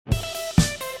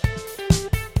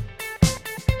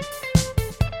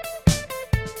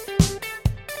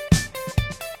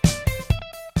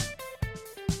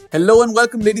Hello and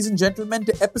welcome, ladies and gentlemen,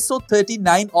 to episode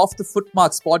 39 of the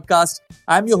Footmarks podcast.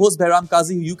 I'm your host, Behram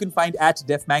Kazi, who you can find at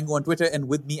DefMango on Twitter. And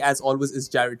with me, as always, is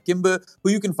Jared Kimber,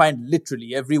 who you can find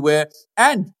literally everywhere.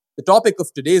 And the topic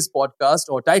of today's podcast,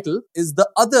 or title, is the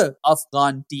other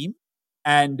Afghan team.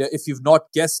 And if you've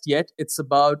not guessed yet, it's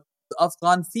about the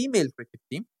Afghan female cricket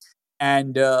team.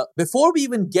 And before we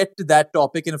even get to that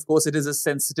topic, and of course, it is a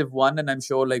sensitive one, and I'm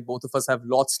sure like both of us have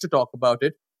lots to talk about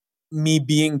it. Me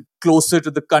being closer to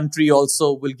the country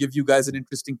also will give you guys an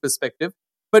interesting perspective.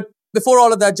 But before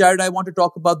all of that, Jared, I want to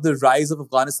talk about the rise of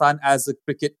Afghanistan as a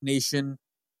cricket nation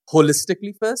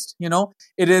holistically first. You know,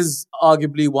 it is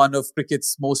arguably one of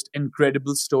cricket's most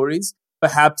incredible stories.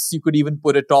 Perhaps you could even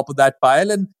put it top of that pile.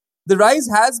 And the rise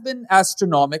has been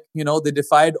astronomical. You know, they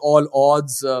defied all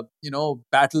odds,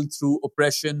 battled through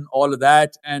oppression, all of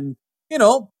that. And,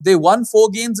 they won 4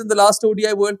 games in the last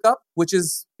ODI World Cup, which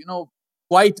is,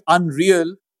 quite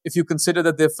unreal if you consider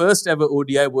that their first ever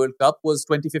ODI World Cup was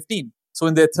 2015. So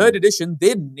in their third edition,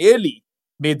 they nearly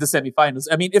made the semi-finals.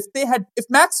 I mean, if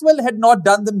Maxwell had not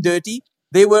done them dirty,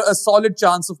 they were a solid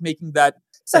chance of making that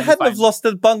They hadn't have lost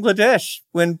to Bangladesh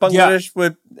when Bangladesh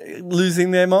were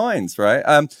losing their minds, right?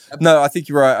 No, I think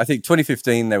you're right. I think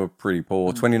 2015, they were pretty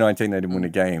poor. 2019, they didn't win a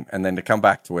game. And then to come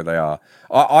back to where they are,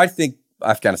 I think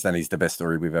Afghanistan is the best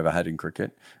story we've ever had in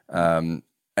cricket.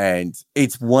 And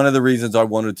it's one of the reasons I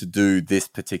wanted to do this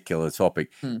particular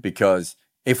topic, because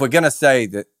if we're going to say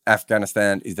that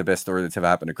Afghanistan is the best story that's ever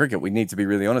happened to cricket, we need to be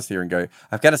really honest here and go,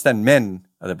 Afghanistan men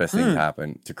are the best thing to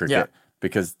happen to cricket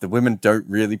because the women don't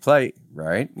really play,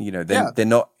 right? They're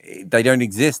not, they don't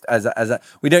exist as a,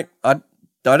 I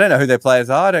don't know who their players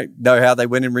are. I don't know how they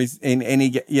win in any,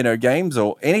 games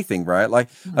or anything, right? Like,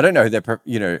 I don't know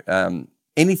who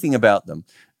anything about them.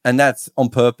 And that's on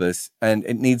purpose, and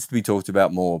it needs to be talked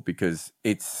about more because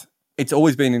it's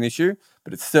always been an issue,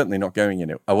 but it's certainly not going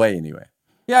away anywhere.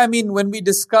 Yeah, I mean, when we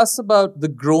discuss about the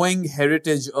growing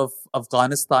heritage of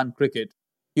Afghanistan cricket,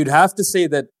 you'd have to say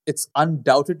that it's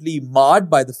undoubtedly marred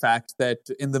by the fact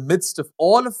that in the midst of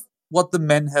all of what the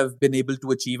men have been able to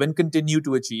achieve and continue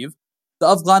to achieve, the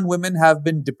Afghan women have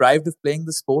been deprived of playing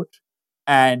the sport.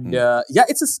 And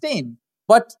it's a stain.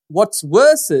 But what's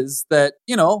worse is that,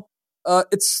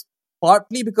 it's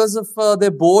partly because of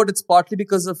their board. It's partly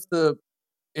because of the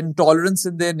intolerance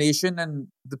in their nation and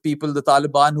the people, the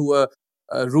Taliban, who are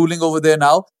ruling over there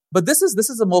now. But this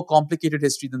is a more complicated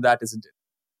history than that, isn't it?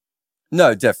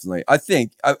 No, definitely. I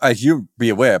think, as you'll be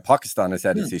aware, Pakistan has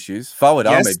had its issues. Fawad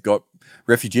Ahmed got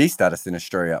refugee status in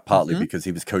Australia, partly because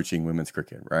he was coaching women's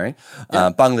cricket, right?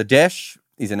 Yeah. Bangladesh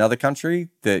is another country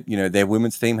that, their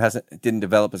women's team didn't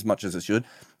develop as much as it should.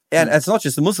 And it's not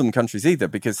just the Muslim countries either,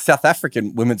 because South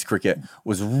African women's cricket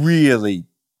was really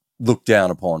looked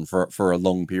down upon for a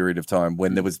long period of time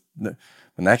when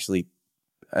they actually,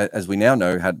 as we now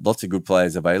know, had lots of good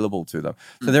players available to them.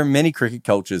 So there are many cricket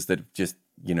cultures that just,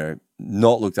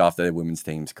 not looked after their women's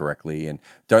teams correctly and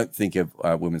don't think of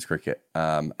women's cricket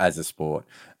as a sport.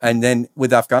 And then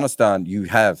with Afghanistan, you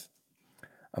have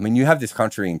this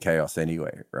country in chaos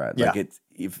anyway, right? Like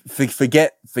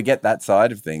forget that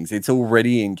side of things. It's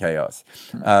already in chaos.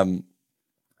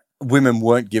 Women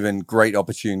weren't given great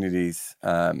opportunities,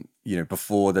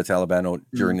 before the Taliban or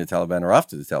during the Taliban or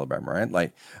after the Taliban, right?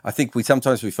 Like, I think we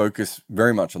sometimes focus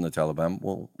very much on the Taliban.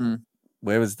 Well,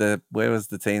 where was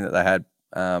the team that they had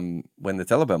when the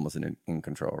Taliban wasn't in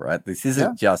control, right? This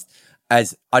isn't just I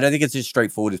don't think it's as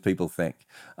straightforward as people think.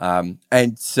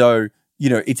 And so,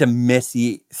 it's a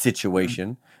messy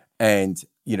situation. And,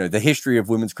 the history of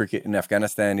women's cricket in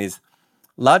Afghanistan is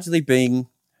largely being,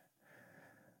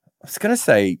 I was going to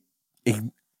say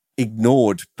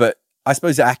ignored, but I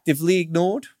suppose actively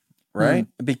ignored, right?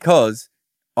 Because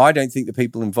I don't think the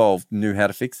people involved knew how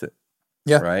to fix it.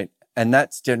 Yeah. Right. And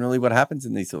that's generally what happens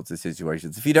in these sorts of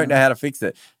situations. If you don't know how to fix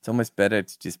it, it's almost better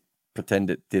to just pretend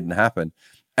it didn't happen.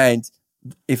 And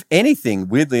if anything,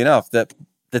 weirdly enough, that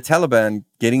the Taliban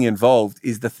getting involved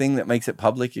is the thing that makes it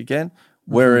public again,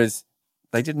 whereas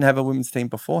they didn't have a women's team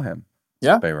beforehand.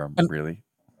 Yeah. Behram, really.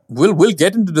 We'll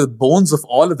get into the bones of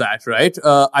all of that, right?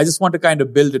 I just want to kind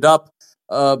of build it up.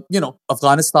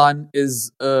 Afghanistan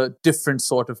is a different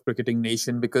sort of cricketing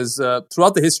nation because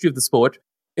throughout the history of the sport,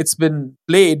 it's been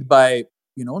played by,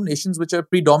 nations which are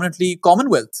predominantly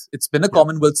Commonwealth. It's been a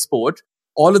Commonwealth sport.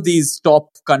 All of these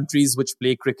top countries which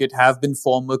play cricket have been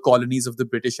former colonies of the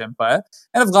British Empire.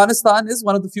 And Afghanistan is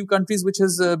one of the few countries which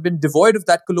has been devoid of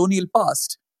that colonial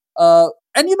past.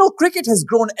 Cricket has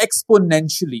grown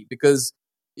exponentially because,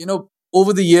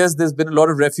 over the years, there's been a lot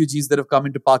of refugees that have come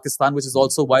into Pakistan, which is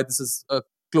also why this is a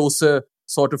closer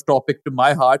sort of topic to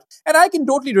my heart. And I can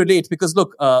totally relate because,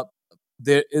 look,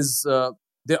 there is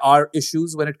there are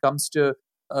issues when it comes to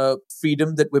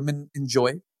freedom that women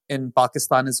enjoy in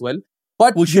Pakistan as well.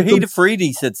 But well, Shahid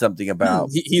Afridi said something about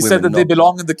he said that they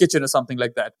belong in the kitchen or something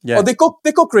like that. Yeah. Or they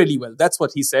cook really well. That's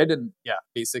what he said, and yeah,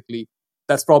 basically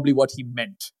that's probably what he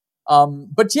meant.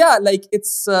 But yeah, like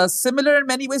it's similar in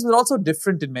many ways, but also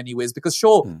different in many ways. Because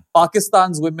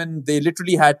Pakistan's women, they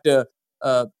literally had to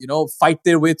fight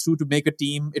their way through to make a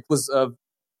team. It was a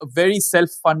very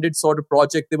self-funded sort of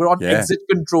project. They were on exit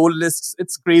control lists.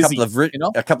 It's crazy.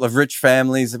 A couple of rich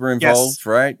families that were involved,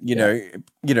 right? You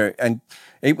know, and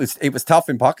it was tough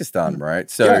in Pakistan, right?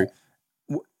 So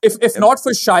if not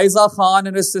for Shaiza Khan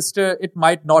and her sister, it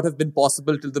might not have been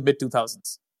possible till the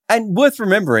mid-2000s. And worth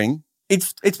remembering,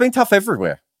 it's been tough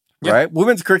everywhere, right?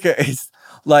 Women's cricket is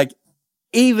like,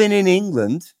 even in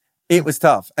England, it was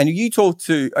tough. And you talk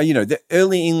to, the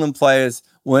early England players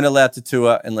weren't allowed to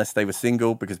tour unless they were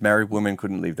single because married women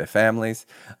couldn't leave their families.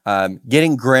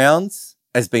 Getting grounds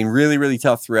has been really, really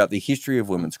tough throughout the history of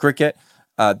women's cricket.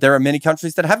 There are many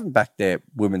countries that haven't backed their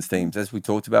women's teams, as we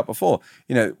talked about before.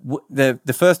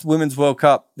 The first Women's World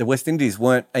Cup, the West Indies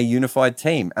weren't a unified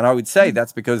team. And I would say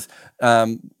that's because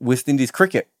West Indies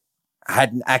cricket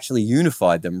hadn't actually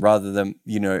unified them rather than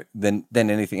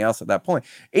anything else at that point.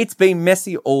 It's been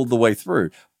messy all the way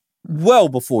through, well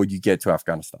before you get to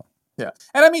Afghanistan. Yeah.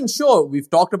 And I mean, sure, we've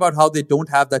talked about how they don't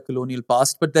have that colonial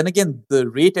past, but then again, the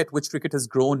rate at which cricket has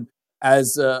grown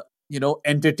as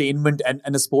entertainment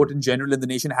and a sport in general in the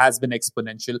nation has been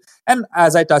exponential. And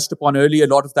as I touched upon earlier, a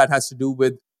lot of that has to do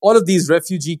with all of these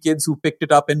refugee kids who picked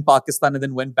it up in Pakistan and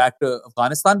then went back to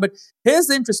Afghanistan. But here's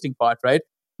the interesting part, right?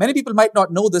 Many people might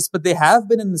not know this, but they have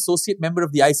been an associate member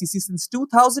of the ICC since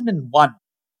 2001,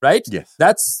 right? Yes.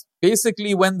 That's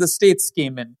basically when the States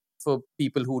came in, for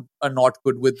people who are not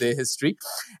good with their history.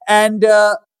 And,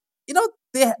 the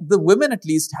women at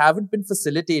least haven't been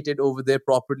facilitated over there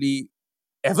properly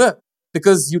ever.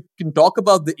 Because you can talk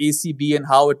about the ACB and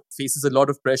how it faces a lot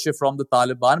of pressure from the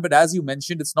Taliban. But as you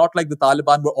mentioned, it's not like the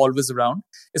Taliban were always around.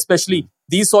 Especially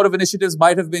these sort of initiatives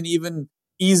might have been even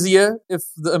easier if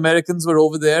the Americans were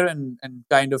over there and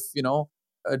kind of,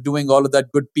 doing all of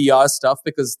that good PR stuff,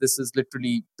 because this is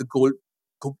literally the gold,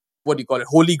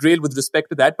 holy grail with respect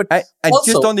to that. But and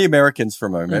also, just on the Americans for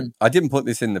a moment, I didn't put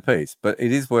this in the piece, but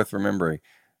it is worth remembering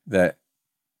that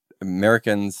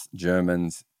Americans,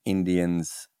 Germans,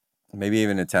 Indians, maybe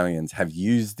even Italians have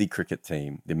used the cricket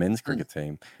team, the men's cricket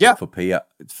team,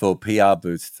 for PR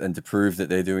boosts and to prove that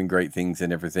they're doing great things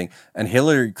and everything. And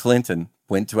Hillary Clinton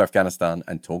went to Afghanistan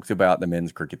and talked about the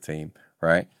men's cricket team,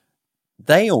 right?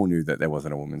 They all knew that there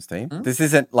wasn't a women's team. This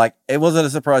isn't like, it wasn't a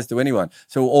surprise to anyone.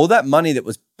 So all that money that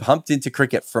was pumped into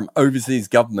cricket from overseas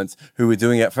governments who were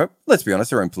doing it for, let's be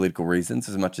honest, their own political reasons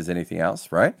as much as anything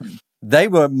else, right? They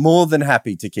were more than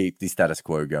happy to keep the status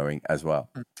quo going as well.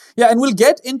 Yeah, and we'll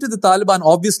get into the Taliban,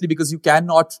 obviously, because you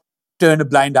cannot turn a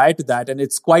blind eye to that. And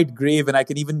it's quite grave. And I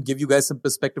can even give you guys some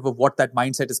perspective of what that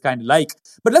mindset is kind of like.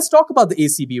 But let's talk about the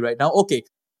ACB right now. Okay,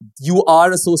 you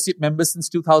are associate member since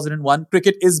 2001.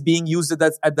 Cricket is being used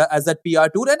as that PR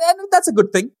tool. And that's a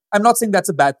good thing. I'm not saying that's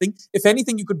a bad thing. If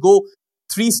anything, you could go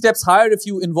 3 steps higher if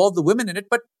you involve the women in it.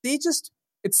 But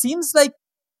it seems like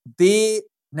they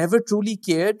never truly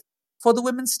cared for the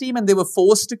women's team, and they were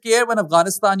forced to care when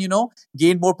Afghanistan,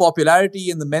 gained more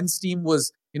popularity and the men's team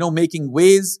was, making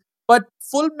waves. But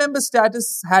full member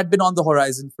status had been on the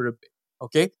horizon for a bit,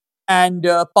 okay? And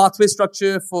pathway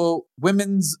structure for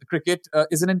women's cricket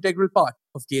is an integral part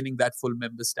of gaining that full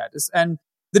member status. And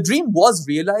the dream was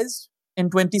realized in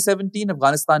 2017.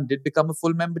 Afghanistan did become a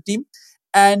full member team.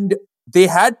 And they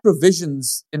had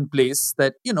provisions in place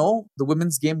that, the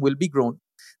women's game will be grown.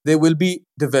 There will be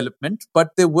development,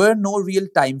 but there were no real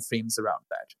time frames around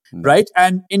that, right?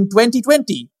 And in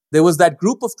 2020, there was that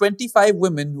group of 25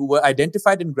 women who were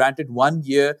identified and granted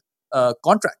 1-year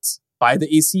contracts by the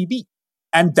ACB.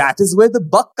 And that is where the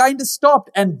buck kind of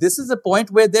stopped. And this is a point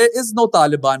where there is no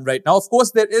Taliban right now. Of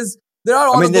course, there are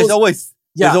all of those.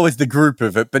 There's always the group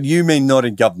of it, but you mean not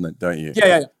in government, don't you?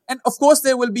 Yeah. And of course,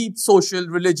 there will be social,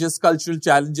 religious, cultural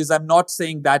challenges. I'm not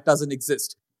saying that doesn't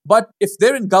exist. But if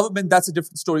they're in government, that's a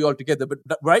different story altogether. But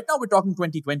right now, we're talking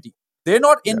 2020. They're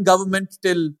not in government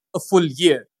till a full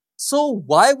year. So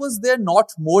why was there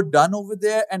not more done over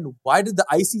there? And why did the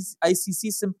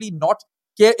ICC simply not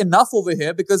care enough over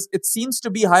here? Because it seems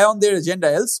to be high on their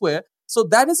agenda elsewhere. So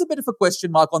that is a bit of a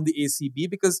question mark on the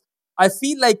ACB, because I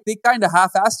feel like they kind of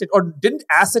half-assed it or didn't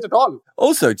ass it at all.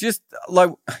 Also, just like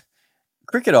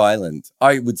Cricket Island,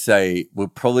 I would say we're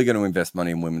probably going to invest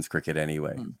money in women's cricket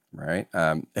anyway, right?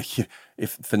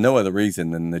 If for no other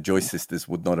reason than the Joyce sisters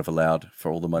would not have allowed for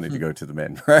all the money to go to the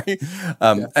men, right?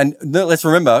 And let's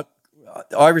remember,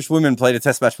 Irish women played a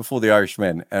test match before the Irish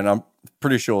men, and I'm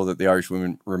pretty sure that the Irish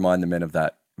women remind the men of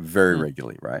that very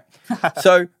regularly, right?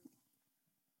 So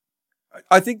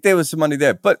I think there was some money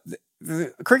there, but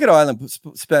the Cricket Ireland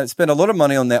spent a lot of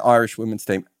money on their Irish women's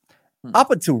team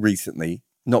up until recently,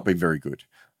 not been very good.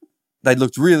 They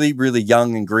looked really, really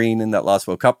young and green in that last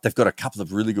World Cup. They've got a couple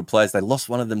of really good players. They lost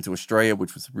one of them to Australia,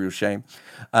 which was a real shame.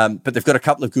 But they've got a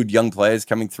couple of good young players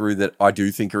coming through that I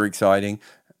do think are exciting.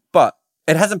 But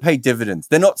it hasn't paid dividends.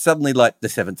 They're not suddenly like the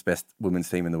 7th best women's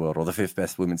team in the world or the 5th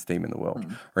best women's team in the world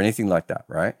or anything like that,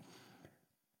 right?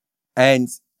 And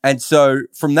so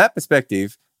from that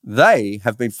perspective, they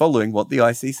have been following what the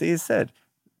ICC has said.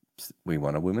 We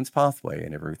want a women's pathway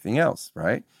and everything else,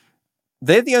 right?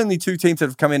 They're the only two teams that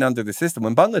have come in under the system.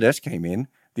 When Bangladesh came in,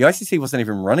 the ICC wasn't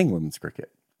even running women's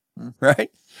cricket, right?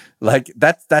 Like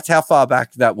that's how far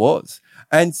back that was.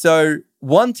 And so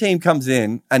one team comes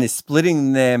in and is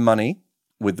splitting their money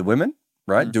with the women,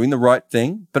 right? Doing the right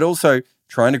thing, but also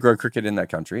trying to grow cricket in that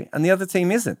country. And the other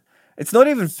team isn't. It's not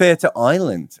even fair to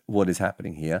Ireland what is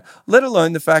happening here, let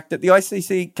alone the fact that the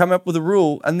ICC come up with a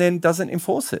rule and then doesn't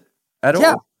enforce it at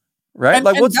all, right? And,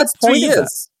 like, and what's the that's point 3 of that?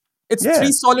 years. It's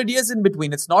 3 solid years in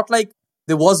between. It's not like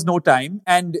there was no time,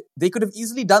 and they could have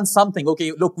easily done something.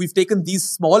 Okay, look, we've taken these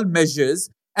small measures,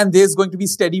 and there's going to be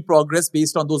steady progress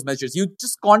based on those measures. You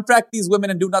just contract these women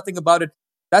and do nothing about it.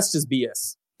 That's just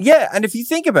BS. Yeah, and if you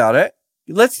think about it,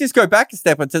 let's just go back a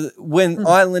step into when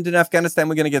Ireland and Afghanistan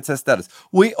were going to get test status.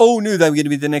 We all knew they were going to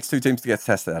be the next 2 teams to get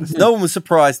test status. No one was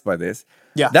surprised by this.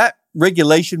 Yeah. That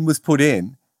regulation was put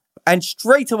in, and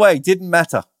straight away didn't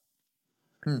matter.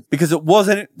 Because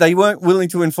they weren't willing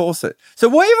to enforce it. So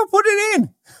why ever put it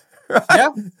in? Right? Yeah.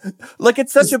 Like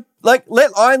it's such a, like, let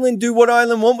Ireland do what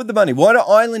Ireland want with the money. Why do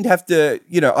Ireland have to,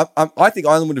 I think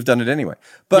Ireland would have done it anyway.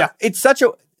 But it's such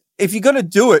a, if you're going to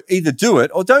do it, either do it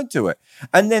or don't do it.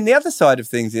 And then the other side of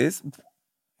things is,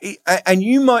 and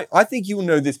I think you'll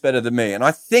know this better than me. And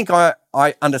I think I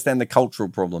understand the cultural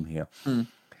problem here.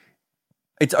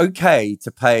 It's okay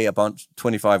to pay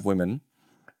 25 women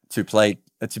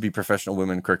to be professional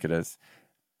women cricketers.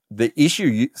 The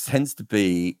issue tends to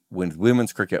be with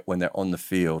women's cricket when they're on the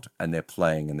field and they're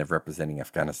playing and they're representing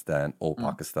Afghanistan or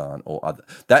Pakistan or other.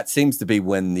 That seems to be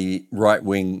when the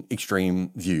right-wing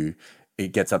extreme view,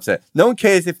 it gets upset. No one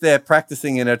cares if they're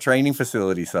practicing in a training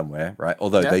facility somewhere, right?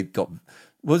 Although they've got,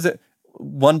 was it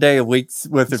 1 day a week's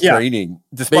worth of training,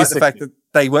 despite the fact that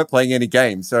they weren't playing any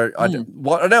games. So I don't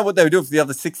know what they were doing for the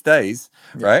other 6 days,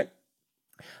 right?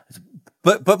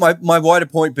 But my wider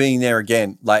point being there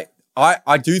again, like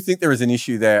I do think there is an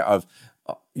issue there of,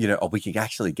 we can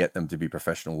actually get them to be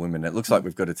professional women. It looks like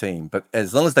we've got a team, but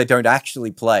as long as they don't actually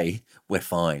play, we're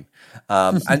fine.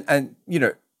 And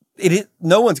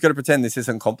no one's going to pretend this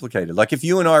isn't complicated. Like if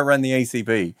you and I ran the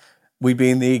ACB, we'd be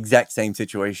in the exact same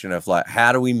situation of like,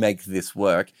 how do we make this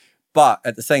work? But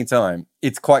at the same time,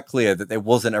 it's quite clear that there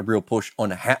wasn't a real push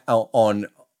on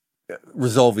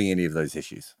resolving any of those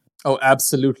issues. Oh,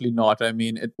 absolutely not. I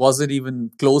mean, it wasn't even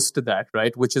close to that,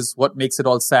 right? Which is what makes it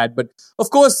all sad. But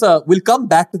of course, we'll come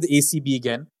back to the ACB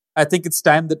again. I think it's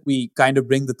time that we kind of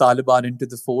bring the Taliban into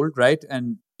the fold, right?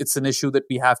 And it's an issue that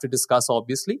we have to discuss,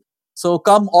 obviously. So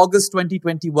come August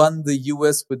 2021, the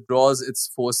US withdraws its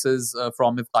forces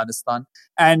from Afghanistan.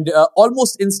 And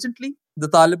almost instantly, the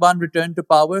Taliban returned to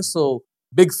power. So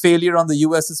big failure on the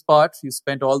US's part. You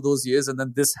spent all those years and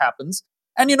then this happens.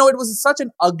 And, it was such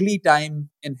an ugly time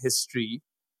in history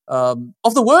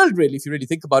of the world, really, if you really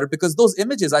think about it, because those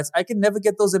images, I can never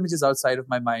get those images outside of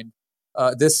my mind.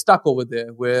 They're stuck over there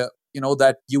where,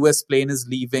 that US plane is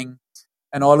leaving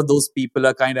and all of those people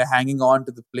are kind of hanging on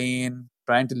to the plane,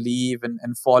 trying to leave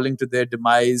and falling to their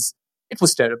demise. It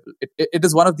was terrible. It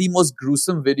is one of the most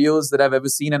gruesome videos that I've ever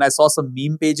seen. And I saw some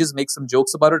meme pages make some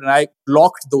jokes about it. And I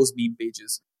blocked those meme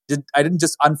pages. I didn't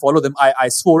just unfollow them. I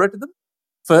swore at them.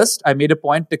 First, I made a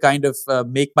point to kind of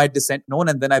make my dissent known,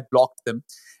 and then I blocked them.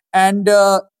 And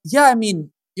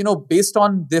based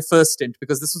on their first stint,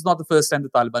 because this was not the first time the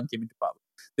Taliban came into power.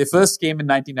 They first came in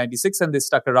 1996 and they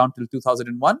stuck around till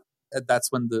 2001.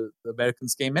 That's when the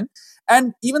Americans came in.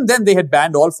 And even then, they had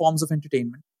banned all forms of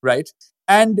entertainment, right?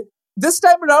 And this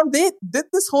time around, they did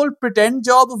this whole pretend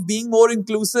job of being more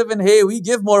inclusive and, hey, we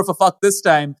give more of a fuck this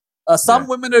time. Some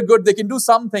women are good. They can do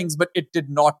some things, but it did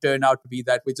not turn out to be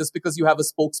that way. Just because you have a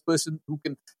spokesperson who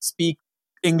can speak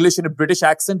English in a British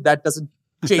accent, that doesn't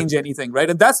change anything, right?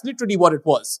 And that's literally what it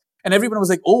was. And everyone was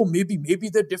like, oh, maybe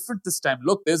they're different this time.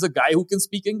 Look, there's a guy who can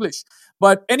speak English.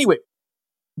 But anyway,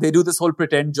 they do this whole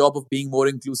pretend job of being more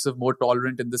inclusive, more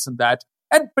tolerant and this and that.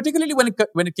 And particularly when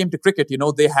it came to cricket,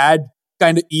 they had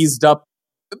kind of eased up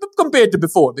compared to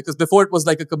before, because before it was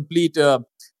like a complete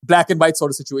black and white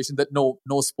sort of situation that no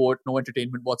sport, no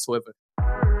entertainment whatsoever.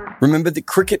 Remember that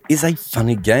cricket is a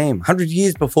funny game. 100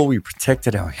 years before we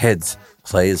protected our heads,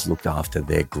 players looked after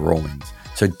their groins.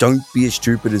 So don't be as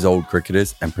stupid as old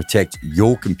cricketers and protect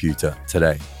your computer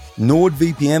today.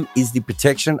 NordVPN is the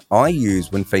protection I use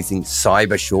when facing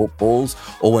cyber shortfalls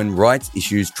or when rights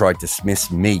issues try to dismiss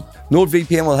me.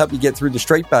 NordVPN will help you get through the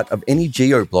straight bat of any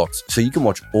geo-blocks so you can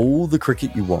watch all the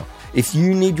cricket you want. If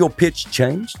you need your pitch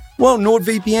changed, well,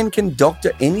 NordVPN can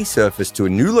doctor any surface to a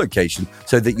new location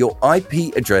so that your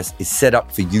IP address is set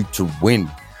up for you to win.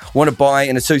 Want to buy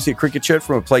an associate cricket shirt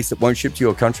from a place that won't ship to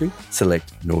your country?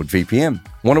 Select NordVPN.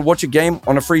 Want to watch a game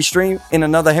on a free stream in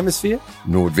another hemisphere?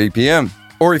 NordVPN.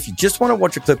 Or if you just want to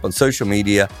watch a clip on social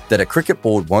media that a cricket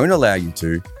board won't allow you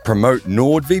to, promote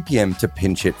NordVPN to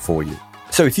pinch it for you.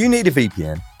 So if you need a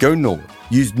VPN, go Nord.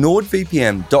 Use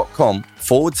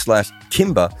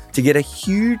nordvpn.com/Kimber to get a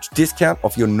huge discount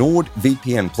off your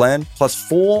NordVPN plan plus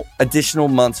 4 additional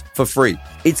months for free.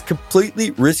 It's completely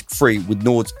risk-free with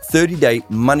Nord's 30-day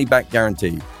money-back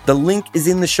guarantee. The link is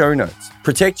in the show notes.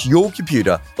 Protect your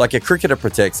computer like a cricketer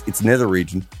protects its nether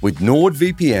region with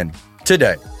NordVPN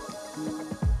today.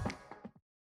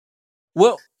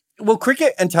 Well,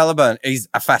 cricket and Taliban is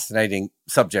a fascinating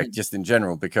subject just in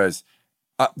general because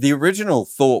the original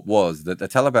thought was that the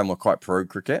Taliban were quite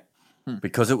pro-cricket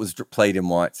because it was played in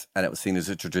whites and it was seen as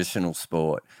a traditional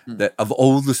sport. That of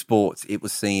all the sports, it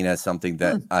was seen as something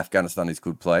that Afghanistanis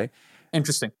could play.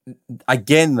 Interesting.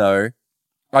 Again, though,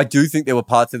 I do think there were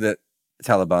parts of the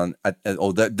Taliban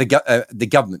or the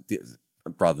government,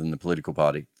 rather than the political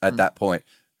party at that point,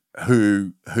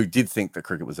 who did think that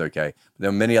cricket was okay. But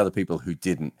there were many other people who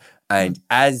didn't. And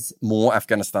as more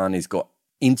Afghanistanis got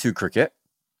into cricket,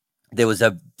 there was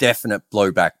a definite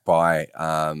blowback by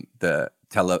the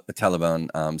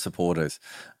Taliban supporters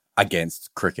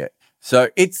against cricket. So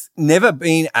it's never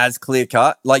been as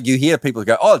clear-cut. Like you hear people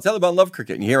go, oh, the Taliban love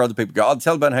cricket. And you hear other people go, oh, the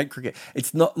Taliban hate cricket.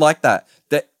 It's not like that.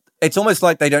 It's almost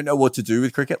like they don't know what to do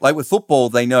with cricket. Like with football,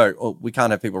 they know, oh, we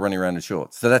can't have people running around in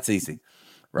shorts. So that's easy,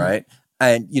 right?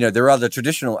 And, there are other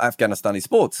traditional Afghanistani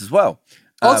sports as well.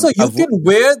 Also, you can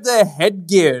wear the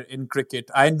headgear in cricket.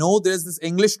 I know there's this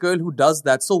English girl who does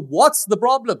that. So what's the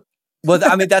problem? Well,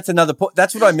 I mean, that's another point.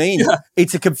 That's what I mean. Yeah.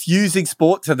 It's a confusing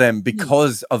sport to them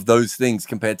because of those things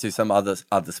compared to some other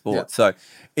sports. Yeah. So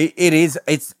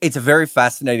it's a very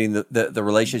fascinating, the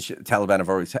relationship the Taliban have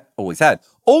always had.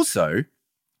 Also,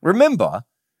 remember,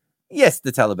 yes,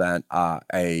 the Taliban are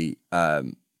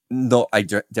not a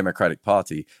democratic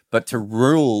party, but to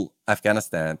rule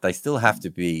Afghanistan, they still have to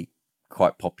be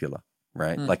quite popular,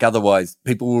 right? Like otherwise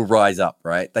people will rise up,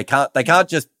 right? They can't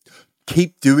just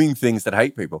keep doing things that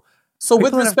hate people. So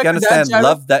people with respect in Afghanistan, to that, Jared,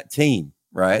 love that team,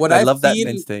 right? They love that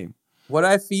men's team. What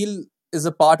I feel is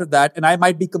a part of that, and I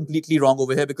might be completely wrong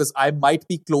over here because I might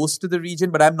be close to the region,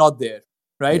 but I'm not there,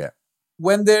 right? Yeah.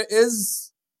 When there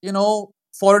is,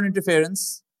 foreign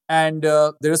interference and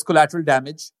there is collateral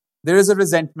damage, there is a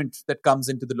resentment that comes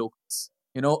into the locals.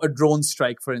 A drone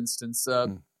strike, for instance.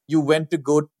 You went to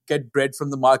go get bread from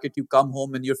the market, you come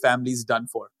home and your family's done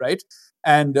for, right?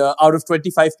 And out of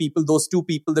 25 people, those 2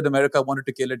 people that America wanted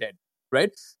to kill are dead,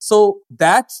 right? So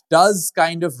that does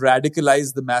kind of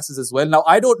radicalize the masses as well. Now,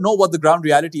 I don't know what the ground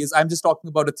reality is. I'm just talking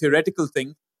about a theoretical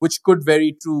thing, which could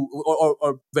very true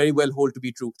or very well hold to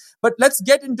be true. But let's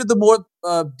get into the more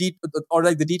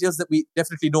the details that we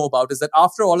definitely know about. Is that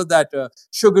after all of that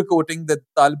sugarcoating that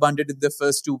Taliban did in their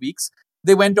first 2 weeks,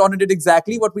 they went on and did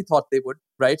exactly what we thought they would,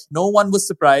 right? No one was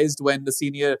surprised when the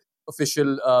senior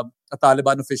official, a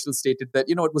Taliban official, stated that,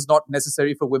 it was not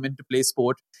necessary for women to play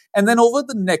sport. And then over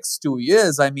the next 2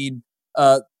 years, the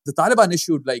Taliban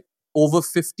issued like over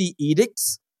 50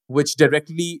 edicts which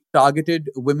directly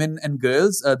targeted women and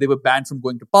girls. They were banned from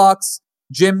going to parks,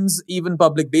 gyms, even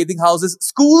public bathing houses,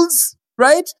 schools,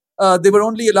 right? They were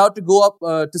only allowed to go up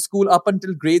to school up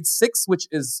until grade 6, which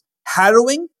is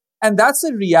harrowing. And that's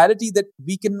a reality that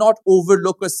we cannot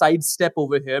overlook or sidestep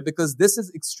over here because this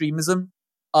is extremism.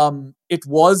 It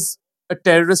was a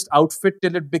terrorist outfit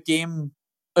till it became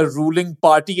a ruling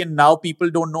party and now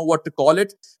people don't know what to call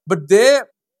it. But their,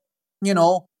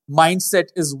 mindset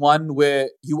is one where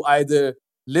you either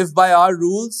live by our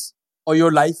rules or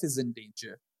your life is in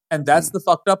danger. And that's the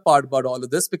fucked up part about all of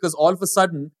this because all of a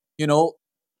sudden,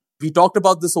 we talked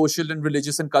about the social and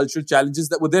religious and cultural challenges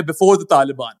that were there before the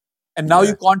Taliban. And now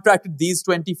you contracted these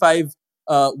 25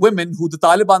 women who the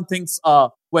Taliban thinks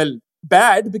are,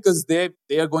 bad because they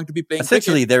are going to be playing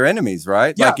essentially cricket. Their enemies,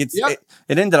 right? Yeah, like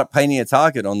it ended up painting a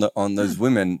target on those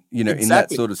women, in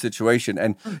that sort of situation.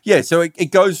 And so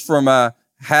it goes from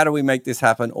how do we make this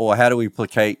happen, or how do we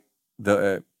placate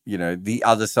the the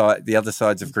other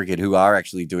sides of cricket who are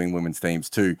actually doing women's teams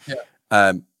too?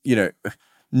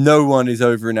 No one is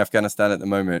over in Afghanistan at the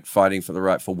moment fighting for the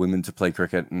right for women to play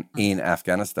cricket in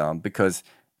Afghanistan, because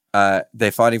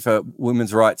they're fighting for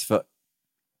women's rights for,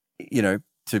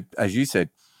 to, as you said,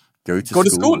 go to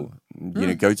school.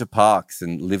 Go to parks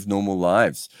and live normal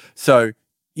lives. So,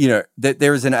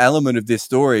 there is an element of this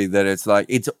story that it's like,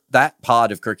 it's that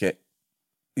part of cricket,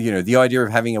 the idea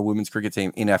of having a women's cricket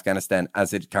team in Afghanistan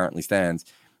as it currently stands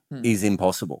is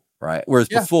impossible, right? Whereas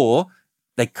before,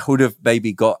 they could have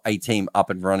maybe got a team up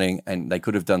and running and they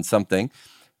could have done something.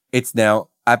 It's now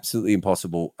absolutely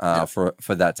impossible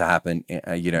for that to happen,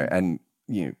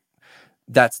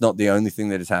 that's not the only thing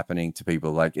that is happening to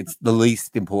people. Like, it's the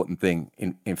least important thing,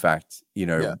 in fact,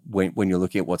 when you're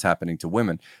looking at what's happening to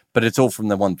women. But it's all from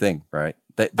the one thing, right?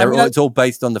 It's all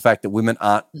based on the fact that women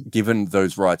aren't given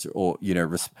those rights or,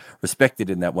 respected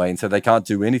in that way. And so they can't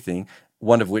do anything,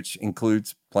 one of which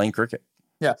includes playing cricket.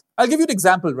 Yeah. I'll give you an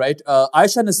example, right?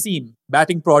 Aisha Naseem,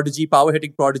 batting prodigy, power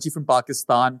hitting prodigy from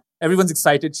Pakistan. Everyone's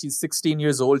excited. She's 16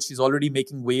 years old. She's already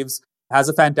making waves, has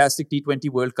a fantastic T20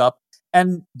 World Cup.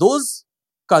 And those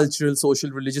cultural, social,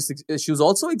 religious issues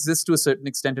also exist to a certain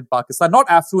extent in Pakistan. Not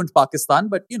affluent Pakistan,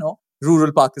 but,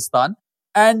 rural Pakistan.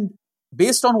 And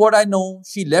based on what I know,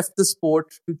 she left the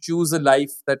sport to choose a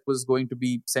life that was going to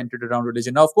be centered around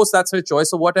religion. Now, of course, that's her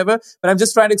choice or whatever, but I'm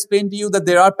just trying to explain to you that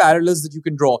there are parallels that you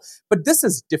can draw. But this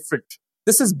is different.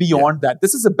 This is beyond that.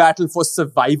 This is a battle for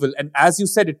survival. And as you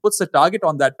said, it puts a target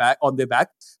on their back.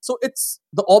 So it's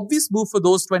the obvious move for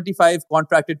those 25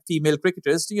 contracted female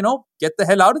cricketers to, get the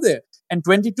hell out of there. And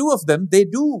 22 of them, they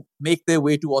do make their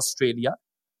way to Australia.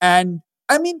 And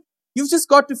I mean, you've just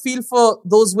got to feel for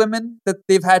those women that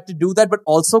they've had to do that, but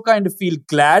also kind of feel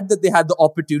glad that they had the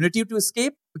opportunity to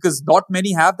escape, because not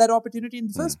many have that opportunity in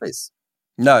the first place.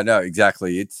 No,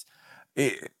 exactly.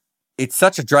 It's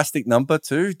such a drastic number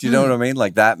too. Do you know what I mean?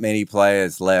 Like, that many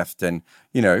players left, and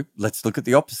let's look at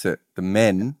the opposite. The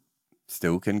men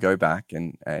still can go back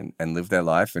and live their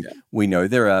life, and we know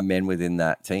there are men within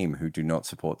that team who do not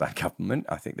support that government.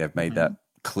 I think they've made that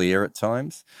clear at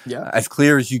times. As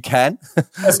clear as you can.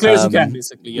 As clear as you can,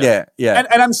 basically. Yeah.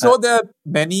 And I'm sure there are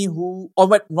many who,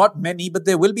 not many, but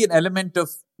there will be an element of,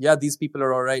 these people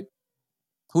are all right.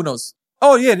 Who knows?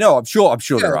 Oh yeah, no, I'm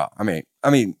sure there are. I mean, I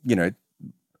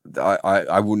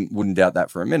wouldn't doubt that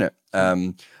for a minute.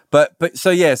 But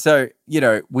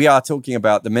we are talking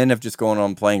about the men have just gone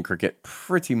on playing cricket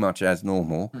pretty much as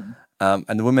normal,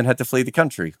 and the women had to flee the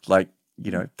country. Like,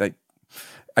 they.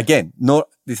 Again,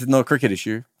 this is not a cricket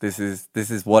issue. This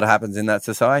is what happens in that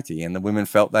society, and the women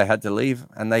felt they had to leave,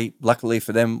 and they, luckily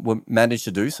for them, managed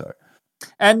to do so.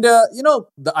 And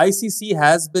the ICC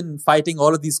has been fighting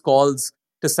all of these calls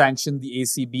to sanction the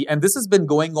ACB, and this has been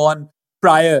going on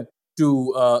prior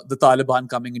to the Taliban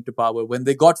coming into power. When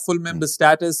they got full member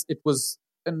status, it was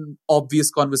an obvious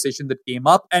conversation that came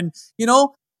up, and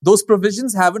those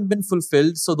provisions haven't been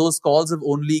fulfilled, so those calls have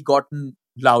only gotten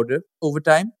louder over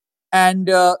time. And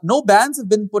no bans have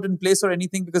been put in place or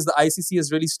anything, because the ICC has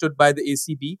really stood by the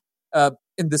ACB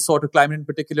in this sort of climate in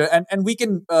particular. And we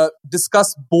can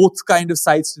discuss both kind of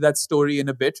sides to that story in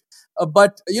a bit.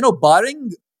 But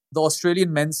barring the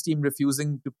Australian men's team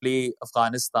refusing to play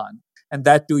Afghanistan, and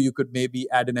that too, you could maybe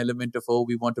add an element of,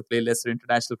 we want to play lesser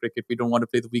international cricket. We don't want to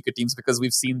play the weaker teams, because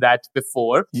we've seen that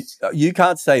before. You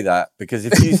can't say that, because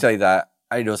if you say that,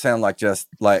 it'll sound like just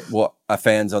like what are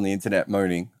fans on the internet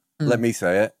moaning. Let me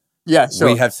say it. Yeah,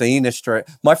 sure. We have seen Australia.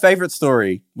 My favorite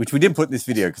story, which we didn't put in this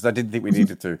video because I didn't think we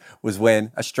needed to, was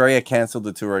when Australia cancelled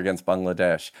the tour against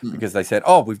Bangladesh because they said,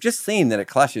 we've just seen that it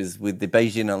clashes with the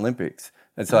Beijing Olympics.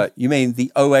 It's like, you mean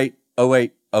the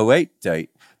 08 date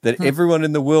that everyone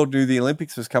in the world knew the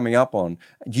Olympics was coming up on?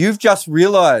 You've just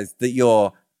realized that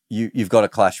you've got a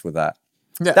clash with that.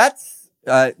 Yeah.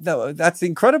 That's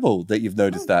incredible that you've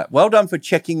noticed that. Well done for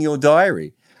checking your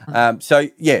diary.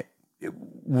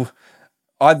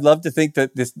 I'd love to think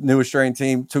that this new Australian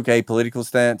team took a political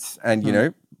stance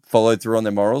and, followed through on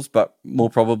their morals, but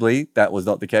more probably that was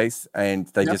not the case, and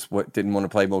they just didn't want to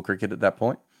play more cricket at that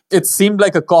point. It seemed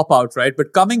like a cop-out, right?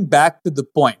 But coming back to the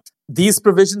point, these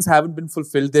provisions haven't been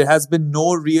fulfilled. There has been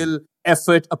no real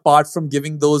effort apart from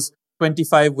giving those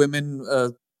 25 women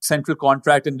central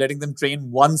contract and letting them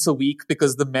train once a week,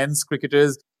 because the men's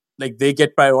cricketers, they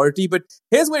get priority. But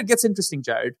here's where it gets interesting,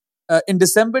 Jared. In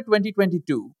December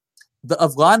 2022, the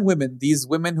Afghan women, these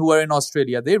women who are in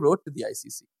Australia, they wrote to the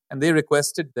ICC and they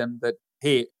requested them that,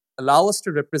 hey, allow us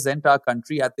to represent our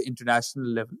country at the international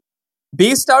level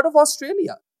based out of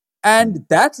Australia. And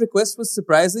that request was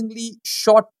surprisingly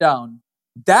shot down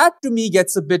That to me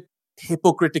gets a bit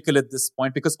hypocritical at this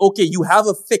point because, okay, you have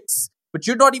a fix, but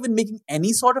you're not even making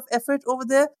any sort of effort over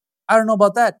there. I don't know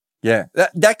about that. Yeah,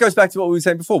 that goes back to what we were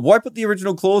saying before. Why put the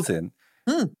original clause in,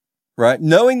 right?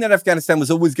 Knowing that Afghanistan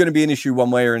was always going to be an issue one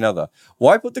way or another.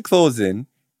 Why put the clause in,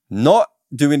 not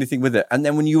do anything with it? And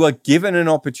then when you are given an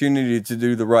opportunity to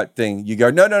do the right thing, you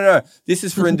go, no, this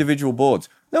is for individual boards.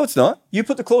 No, it's not. You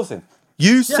put the clause in.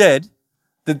 You said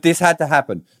that this had to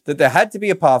happen, that there had to be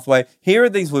a pathway. Here are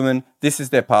these women. This is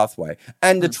their pathway.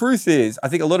 And the truth is, I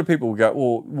think a lot of people will go,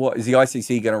 well, what, is the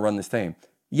ICC going to run this team?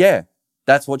 Yeah.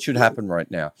 That's what should happen right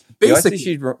now.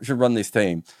 Basically. The ICC should run this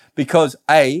team because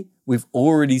we've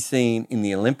already seen in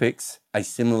the Olympics a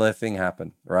similar thing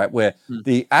happen, right? Where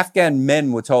the Afghan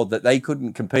men were told that they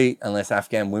couldn't compete unless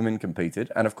Afghan women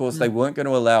competed. And of course, they weren't going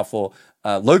to allow for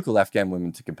local Afghan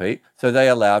women to compete. So they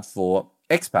allowed for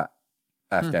expat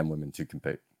Afghan women to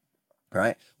compete,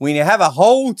 right? When you have a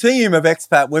whole team of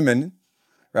expat women,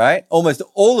 right? Almost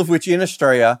all of which in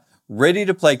Australia ready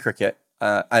to play cricket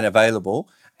and available.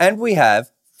 And we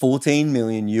have $14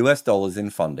 million in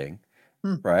funding,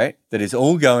 right? That is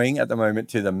all going at the moment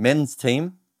to the men's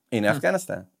team in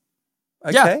Afghanistan.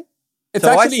 Okay. Yeah, it's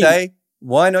so actually, I say,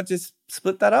 why not just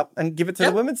split that up and give it to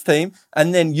the women's team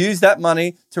and then use that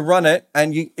money to run it?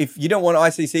 And if you don't want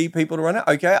ICC people to run it,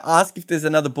 okay, ask if there's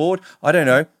another board. I don't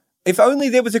know. If only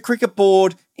there was a cricket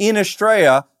board in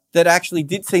Australia that actually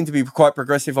did seem to be quite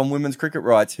progressive on women's cricket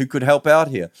rights who could help out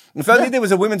here. If only there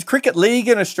was a women's cricket league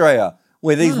in Australia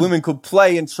where these women could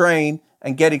play and train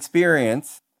and get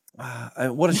experience.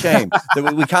 What a shame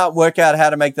that we can't work out how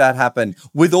to make that happen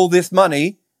with all this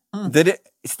money that it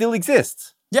still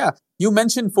exists. Yeah. You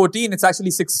mentioned 14. It's actually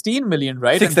 16 million,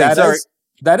 right? 16, and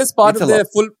that is part of their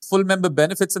full member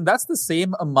benefits. And that's the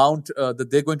same amount that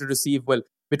they're going to receive. Well,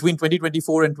 between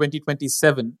 2024 and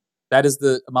 2027, that is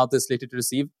the amount they're slated to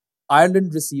receive.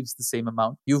 Ireland receives the same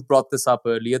amount. You've brought this up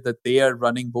earlier that they are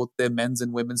running both their men's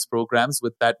and women's programs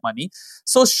with that money.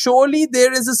 So surely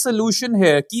there is a solution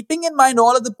here. Keeping in mind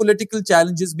all of the political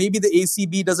challenges, maybe the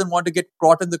ACB doesn't want to get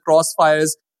caught in the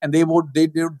crossfires and they don't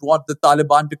want the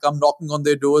Taliban to come knocking on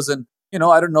their doors and,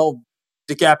 I don't know,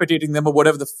 decapitating them or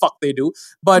whatever the fuck they do.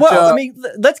 But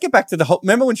let's get back to the whole.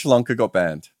 Remember when Sri Lanka got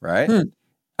banned, right?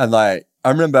 And I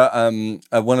remember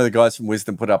one of the guys from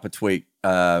Wisdom put up a tweet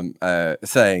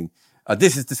saying,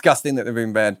 this is disgusting that they've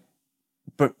been banned.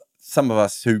 But some of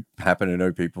us who happen to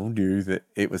know people knew that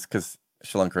it was because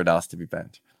Sri Lanka had asked to be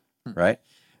banned, right?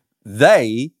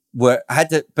 But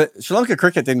Sri Lanka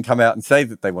cricket didn't come out and say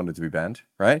that they wanted to be banned,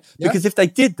 right? Yeah. Because if they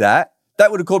did that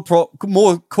would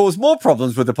have caused more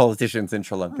problems with the politicians in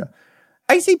Sri Lanka.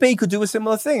 ACB could do a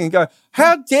similar thing and go,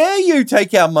 how dare you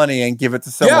take our money and give it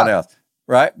to someone else,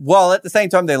 right? While at the same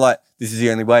time, they're like, this is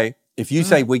the only way. If you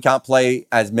say we can't play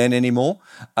as men anymore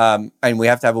and we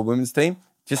have to have a women's team,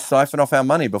 just siphon off our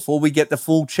money before we get the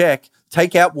full check.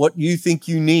 Take out what you think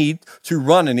you need to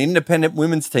run an independent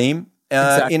women's team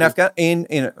in Australia.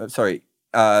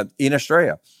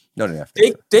 Not in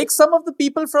Africa. Take some of the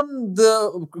people from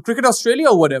the Cricket Australia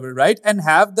or whatever, right? And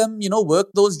have them, work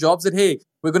those jobs that, hey,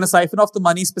 we're going to siphon off the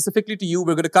money specifically to you.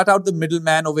 We're going to cut out the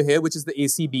middleman over here, which is the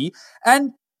ACB.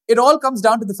 And it all comes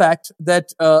down to the fact that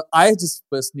I just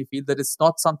personally feel that it's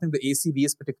not something the ACB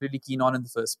is particularly keen on in the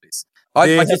first place.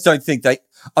 I just don't think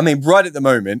right at the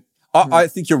moment, I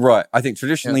think you're right. I think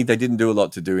traditionally they didn't do a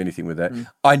lot to do anything with that.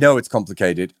 I know it's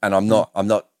complicated and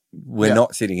we're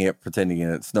not sitting here pretending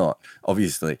it's not,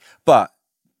 obviously. But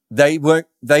they weren't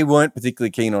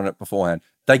particularly keen on it beforehand.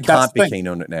 They can't be keen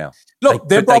on it now. Look,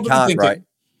 they're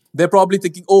probably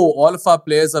thinking, oh, all of our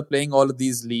players are playing all of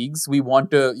these leagues. We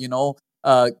want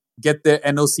to, get their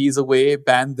NOCs away,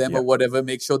 ban them or whatever,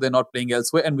 make sure they're not playing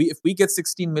elsewhere. And if we get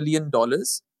 $16 million,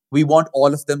 we want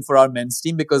all of them for our men's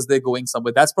team because they're going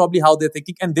somewhere. That's probably how they're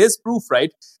thinking. And there's proof,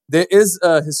 right? There is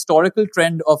a historical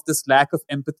trend of this lack of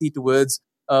empathy towards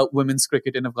women's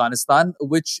cricket in Afghanistan,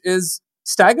 which is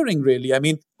staggering, really. I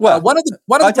mean, I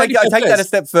take that a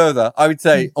step further. I would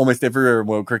say almost everywhere in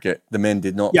world cricket, the men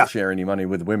did not share any money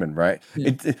with the women, right?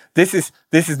 This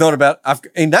is not about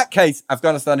in that case.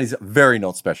 Afghanistan is very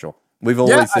not special. We've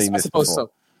always seen this before.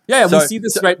 So. Yeah, we see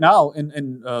this right now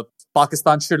in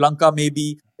Pakistan, Sri Lanka,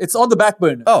 maybe. It's on the back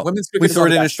burner. Women's cricket. We saw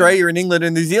it in Australia, in England,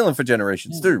 and New Zealand for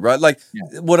generations too, right?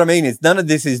 What I mean is none of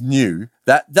this is new.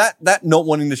 That not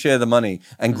wanting to share the money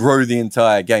and grow the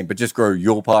entire game, but just grow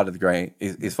your part of the game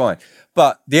is fine.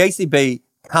 But the ACB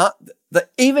can't.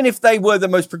 Even if they were the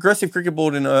most progressive cricket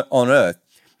board on earth,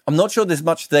 I'm not sure there's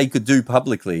much they could do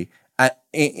publicly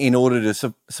in order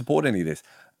to support any of this.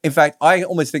 In fact, I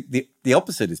almost think the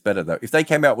opposite is better, though. If they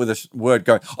came out with a word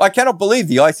going, I cannot believe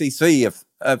the ICC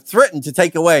threaten to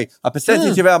take away a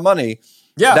percentage of our money,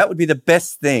 that would be the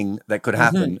best thing that could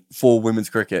happen for women's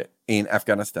cricket in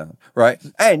Afghanistan, right?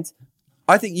 And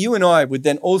I think you and I would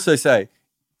then also say,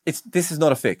 this is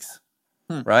not a fix,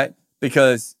 right?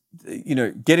 Because,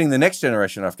 getting the next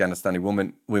generation of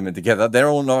Afghanistani women together, they're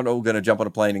all not all going to jump on a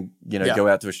plane and, go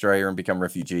out to Australia and become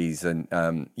refugees and,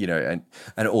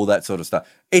 and all that sort of stuff.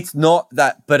 It's not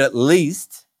that, but at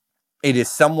least it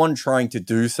is someone trying to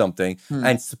do something,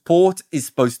 and support is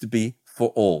supposed to be for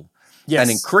all. Yes.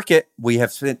 And in cricket, we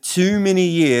have spent too many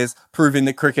years proving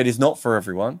that cricket is not for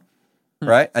everyone.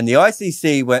 Right. And the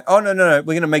ICC went, oh, no, we're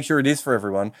going to make sure it is for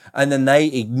everyone. And then they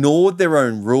ignored their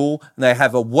own rule, and they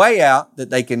have a way out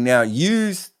that they can now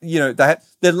use. They're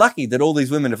lucky that all these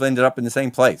women have ended up in the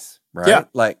same place. Right. Yeah.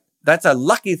 Like, that's a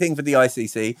lucky thing for the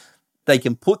ICC. They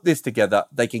can put this together.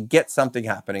 They can get something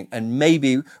happening, and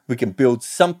maybe we can build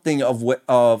something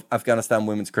of Afghanistan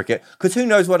women's cricket. Because who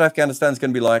knows what Afghanistan's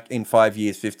going to be like in 5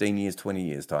 years, 15 years, 20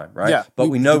 years time. Right. Yeah. But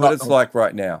we know what it's like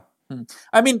right now.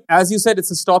 I mean, as you said,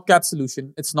 it's a stopgap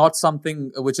solution. It's not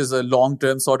something which is a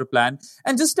long-term sort of plan.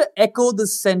 And just to echo the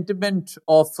sentiment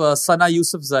of Sana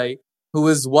Yousafzai, who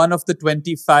is one of the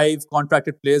 25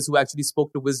 contracted players who actually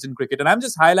spoke to Wisden Cricket. And I'm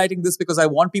just highlighting this because I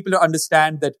want people to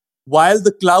understand that while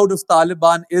the cloud of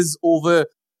Taliban is over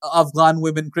Afghan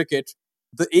women cricket,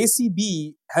 the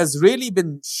ACB has really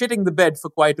been shitting the bed for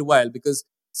quite a while, because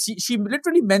she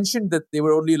literally mentioned that they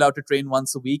were only allowed to train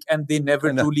once a week, and they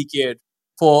never truly cared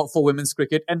for women's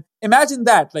cricket. And imagine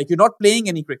that, like, you're not playing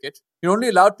any cricket. You're only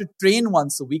allowed to train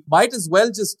once a week. Might as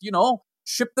well just,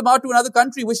 ship them out to another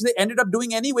country, which they ended up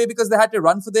doing anyway because they had to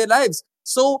run for their lives.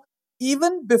 So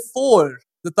even before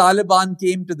the Taliban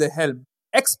came to the helm,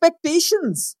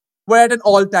 expectations were at an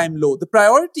all-time low. The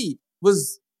priority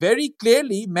was very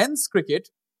clearly men's cricket.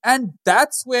 And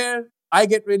that's where I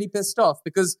get really pissed off,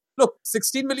 because look,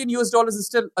 $16 million is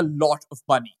still a lot of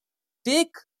money.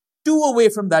 Take 2 away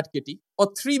from that kitty,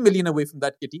 or 3 million away from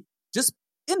that kitty. Just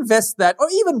invest that, or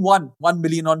even 1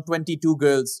 million on 22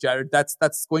 girls, Jared.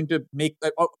 That's going to make,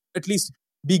 or at least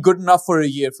be good enough for a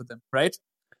year for them, right?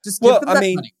 Just give them that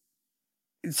money.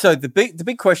 So the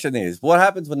big question is, what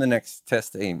happens when the next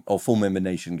test team or full member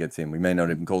nation gets in? We may not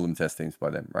even call them test teams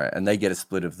by then, right? And they get a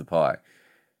split of the pie.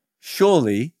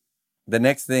 Surely the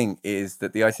next thing is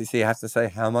that the ICC has to say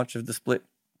how much of the split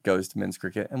goes to men's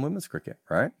cricket and women's cricket,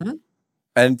 right? Mm-hmm.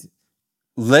 And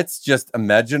let's just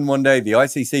imagine one day the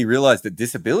ICC realize that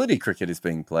disability cricket is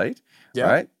being played,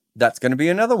 right? That's going to be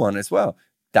another one as well.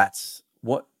 That's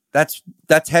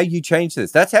how you change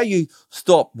this. That's how you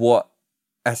stop what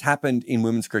has happened in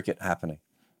women's cricket happening,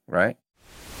 right?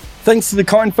 Thanks to the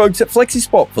kind folks at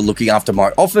FlexiSpot for looking after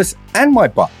my office and my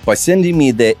butt by sending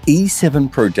me their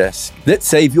E7 Pro desk that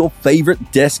save your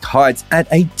favorite desk heights at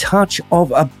a touch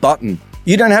of a button.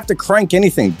 You don't have to crank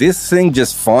anything. This thing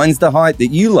just finds the height that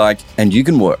you like and you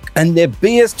can work. And their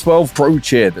BS12 Pro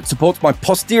chair that supports my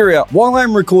posterior while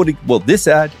I'm recording, this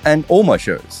ad and all my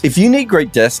shows. If you need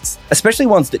great desks, especially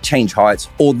ones that change heights,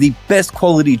 or the best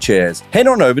quality chairs, head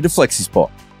on over to FlexiSpot.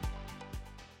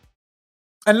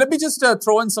 And let me just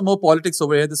throw in some more politics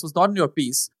over here. This was not in your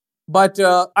piece, but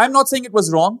I'm not saying it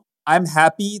was wrong. I'm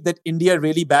happy that India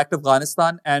really backed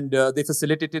Afghanistan, and they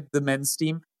facilitated the men's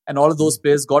team. And all of those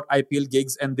players got IPL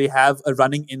gigs, and they have a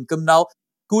running income now.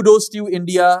 Kudos to you,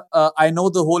 India. I know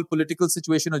the whole political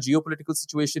situation or geopolitical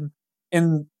situation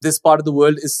in this part of the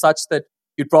world is such that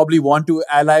you'd probably want to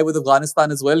ally with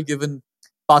Afghanistan as well, given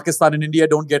Pakistan and India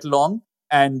don't get along.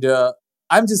 And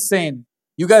I'm just saying,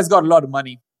 you guys got a lot of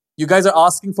money. You guys are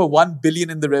asking for 1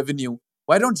 billion in the revenue.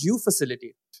 Why don't you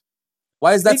facilitate it?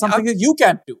 Why is that something that you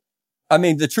can't do? I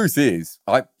mean, the truth is,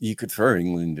 you could throw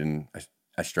England and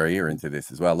Australia into this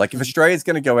as well. Like, if Australia's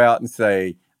going to go out and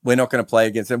say, we're not going to play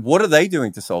against them, what are they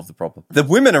doing to solve the problem? The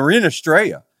women are in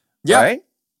Australia, right?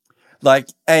 Like,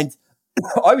 and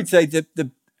I would say that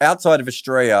the outside of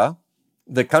Australia,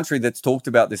 the country that's talked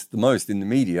about this the most in the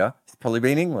media has probably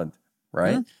been England,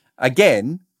 right? Mm-hmm.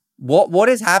 Again, what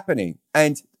is happening?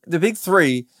 And the big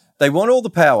three, they want all the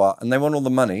power and they want all the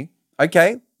money.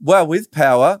 Okay, well, with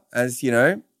power, as you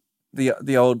know,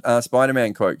 the old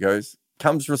Spider-Man quote goes,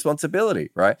 comes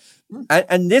responsibility, right?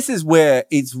 And this is where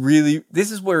it's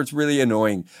really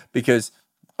annoying, because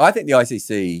I think the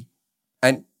ICC,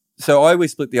 and so I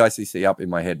always split the ICC up in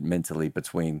my head mentally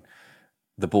between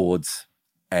the boards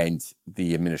and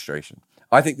the administration.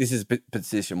 I think this is a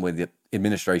position where the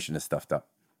administration is stuffed up,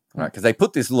 right? Because they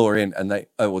put this law in and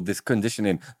this condition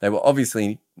in, they were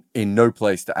obviously in no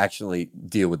place to actually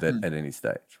deal with it at any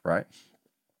stage, right?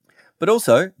 But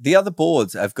also, the other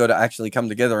boards have got to actually come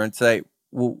together and say,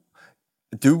 well,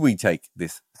 do we take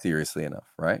this seriously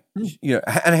enough, right? You know,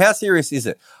 and how serious is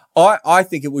it? I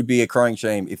think it would be a crying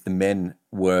shame if the men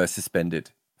were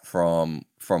suspended from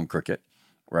cricket,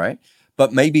 right?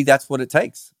 But maybe that's what it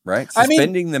takes, right?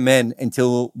 Suspending the men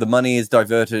until the money is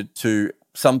diverted to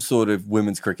some sort of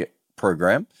women's cricket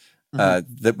program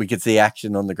that we could see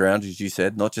action on the ground, as you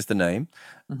said, not just a name.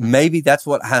 Maybe that's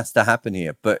what has to happen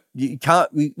here. But you can't.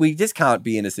 We just can't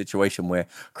be in a situation where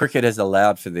cricket has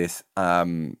allowed for this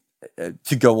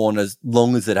to go on as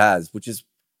long as it has, which is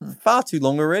far too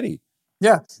long already.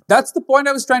 Yeah, that's the point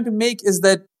I was trying to make, is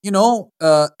that, you know,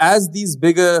 as these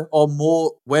bigger or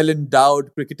more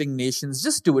well-endowed cricketing nations,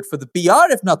 just do it for the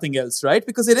PR, if nothing else, right?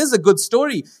 Because it is a good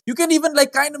story. You can even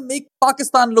like kind of make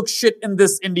Pakistan look shit in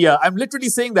this India. I'm literally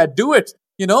saying that. Do it,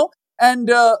 you know? And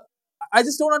I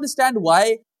just don't understand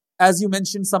why, as you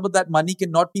mentioned, some of that money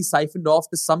cannot be siphoned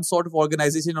off to some sort of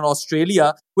organization in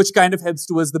Australia, which kind of helps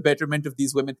towards the betterment of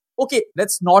these women. Okay,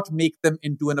 let's not make them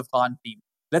into an Afghan team.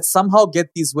 Let's somehow get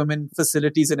these women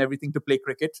facilities and everything to play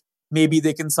cricket. Maybe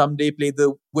they can someday play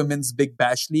the women's Big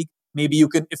Bash League. Maybe you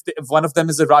can, if one of them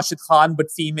is a Rashid Khan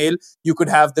but female, you could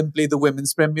have them play the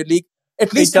Women's Premier League.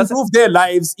 At least improve their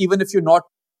lives, even if you're not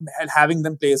having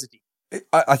them play as a team.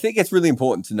 I think it's really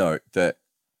important to note that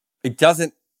it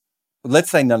doesn't, let's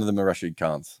say none of them are Rashid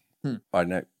Khans. I don't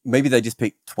know. Maybe they just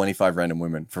pick 25 random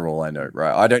women for all I know,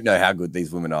 right? I don't know how good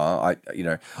these women are.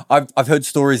 I've heard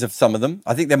stories of some of them.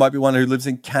 I think there might be one who lives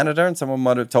in Canada, and someone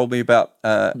might have told me about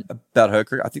her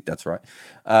career. I think that's right.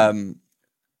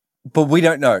 But we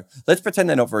don't know. Let's pretend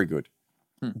they're not very good.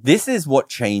 This is what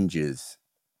changes.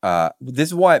 This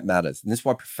is why it matters, and this is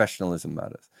why professionalism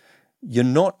matters. You're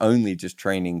not only just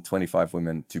training 25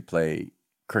 women to play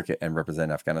cricket and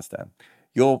represent Afghanistan.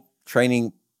 You're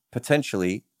training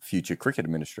potentially future cricket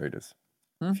administrators,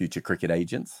 future cricket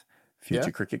agents, future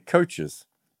cricket coaches,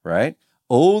 right?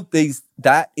 All these,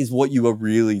 that is what you are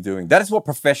really doing. That is what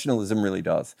professionalism really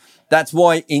does. That's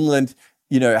why England,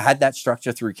 you know, had that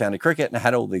structure through county cricket and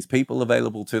had all these people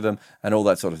available to them and all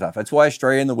that sort of stuff. That's why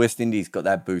Australia and the West Indies got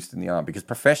that boost in the arm, because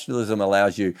professionalism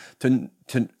allows you to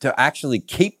actually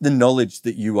keep the knowledge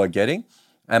that you are getting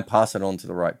and pass it on to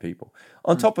the right people.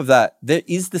 On top of that, there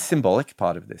is the symbolic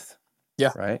part of this.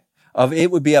 Yeah. Right?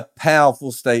 It would be a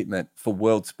powerful statement for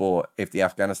world sport if the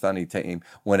Afghanistani team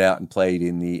went out and played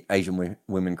in the Asian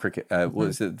women cricket,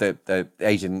 was it the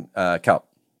Asian Cup?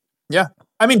 Yeah.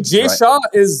 I mean, Jay Shah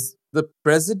is the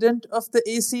president of the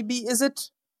ACB, is it?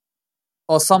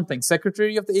 Or something,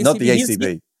 secretary of the ACB? Not the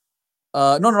ACB.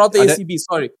 No, not the ACB,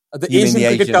 sorry. The Asian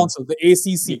Cricket Council, the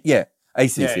ACC. Yeah.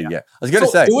 ACC, yeah. I was going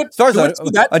to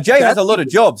say, Jay has a lot of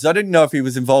jobs. I didn't know if he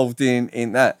was involved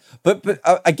in that. But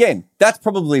again, that's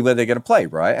probably where they're going to play,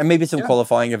 right? And maybe some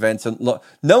qualifying events. And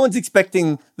no one's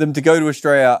expecting them to go to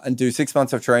Australia and do 6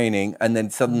 months of training and then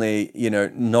suddenly, you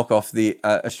know, knock off the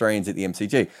Australians at the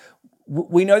MCG.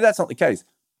 We know that's not the case.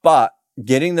 But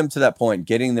getting them to that point,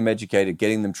 getting them educated,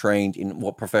 getting them trained in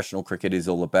what professional cricket is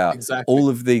all about. Exactly. All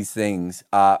of these things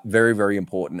are very, very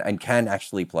important and can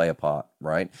actually play a part,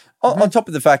 right? On top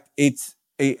of the fact, it's,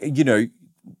 you know,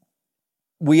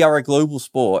 we are a global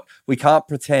sport. We can't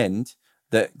pretend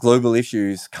that global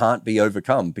issues can't be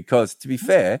overcome because, to be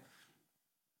fair,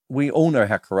 we all know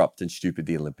how corrupt and stupid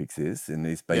the Olympics is, and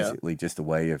it's basically just a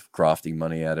way of grafting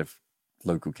money out of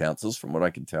local councils, from what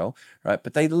I can tell, right?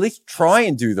 But they at least try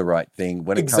and do the right thing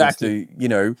when it comes to, you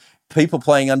know, people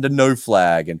playing under no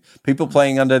flag and people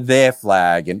playing under their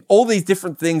flag and all these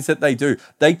different things that they do.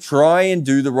 They try and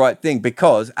do the right thing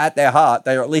because at their heart,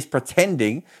 they are at least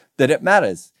pretending that it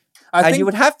matters. And you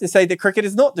would have to say that cricket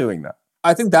is not doing that.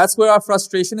 I think that's where our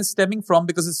frustration is stemming from,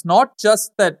 because it's not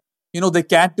just that, you know, they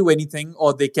can't do anything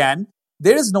or they can.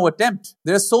 There is no attempt.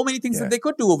 There are so many things that they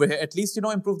could do over here. At least, you know,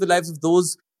 improve the lives of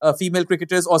those female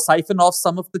cricketers, or siphon off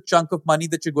some of the chunk of money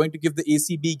that you're going to give the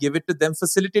ACB, give it to them,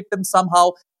 facilitate them somehow,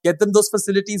 get them those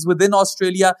facilities within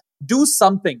Australia, do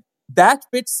something. That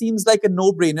bit seems like a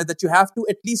no-brainer, that you have to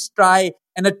at least try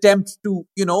and attempt to,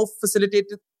 you know,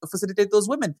 facilitate those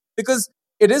women, because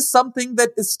it is something that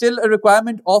is still a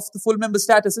requirement of the full member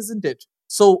status, isn't it?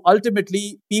 So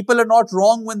ultimately, people are not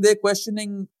wrong when they're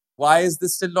questioning, why is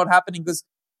this still not happening? Because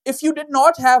if you did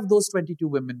not have those 22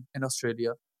 women in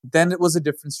Australia, then it was a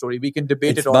different story. We can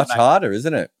debate it all night. It's much harder,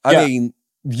 isn't it? I mean,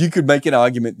 you could make an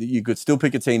argument that you could still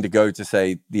pick a team to go to,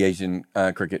 say, the Asian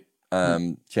Cricket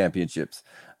Championships,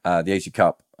 the Asia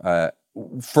Cup,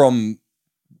 from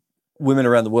women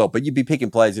around the world, but you'd be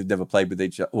picking players who've never played with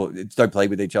each other, well, don't play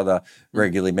with each other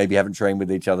regularly, maybe haven't trained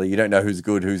with each other. You don't know who's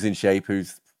good, who's in shape,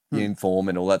 who's in form,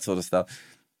 and all that sort of stuff.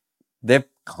 They're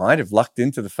kind of lucked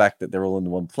into the fact that they're all in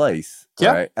one place,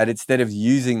 right? And instead of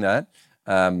using that,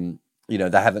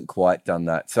 they haven't quite done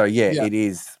that. So yeah, Yeah. it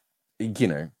is,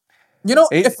 You know,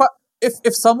 it,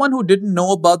 if someone who didn't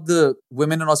know about the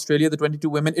women in Australia, the 22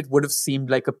 women, it would have seemed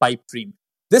like a pipe dream.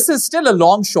 This is still a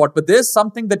long shot, but there's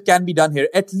something that can be done here.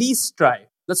 At least try.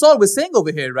 That's all we're saying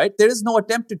over here, right? There is no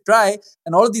attempt to try,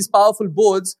 and all of these powerful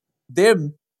boards, they're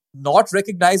not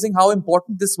recognizing how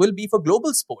important this will be for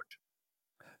global sport.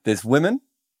 there's women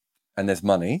and there's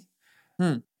money.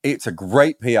 Hmm. It's a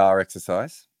great PR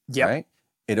exercise, Yep. right?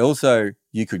 It also,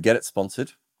 you could get it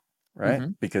sponsored, right?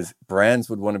 Mm-hmm. Because brands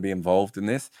would want to be involved in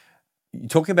this. You're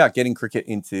talking about getting cricket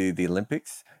into the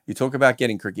Olympics. You talk about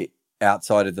getting cricket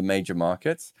outside of the major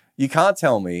markets. You can't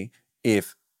tell me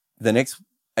if the next,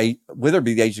 whether it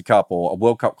be the Asia Cup or a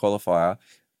World Cup qualifier,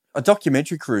 a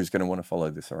documentary crew is going to want to follow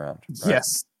this around. Right?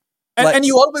 Yes. And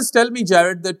you always tell me,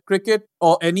 Jared, that cricket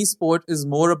or any sport is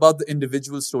more about the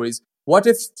individual stories. What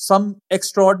if some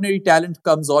extraordinary talent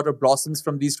comes out or blossoms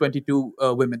from these 22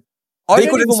 women? They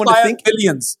could inspire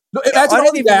millions. No, imagine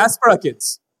all the diaspora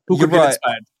kids who could get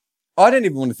inspired. I don't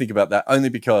even want to think about that, only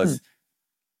because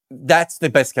that's the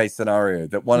best case scenario,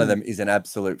 that one of them is an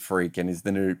absolute freak and is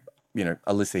the new,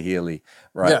 Alyssa Healy,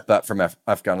 right? Yeah. But from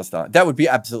Afghanistan. That would be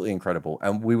absolutely incredible.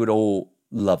 And we would all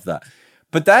love that.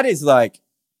 But that is like,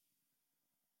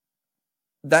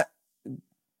 that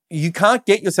you can't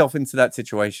get yourself into that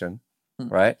situation,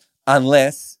 right?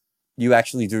 Unless you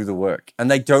actually do the work. And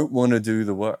they don't want to do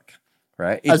the work,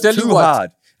 right? It's too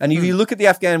hard. And if you look at the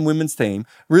Afghan women's team,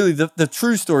 really the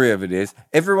true story of it is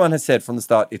everyone has said from the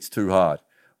start, it's too hard.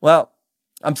 Well,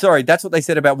 I'm sorry, that's what they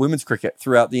said about women's cricket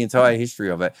throughout the entire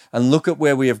history of it. And look at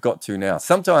where we have got to now.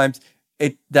 Sometimes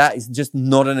that is just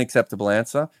not an acceptable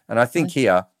answer. And I think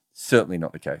here, certainly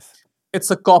not the case. It's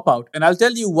a cop-out. And I'll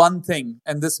tell you one thing,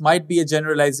 and this might be a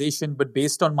generalization, but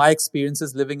based on my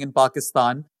experiences living in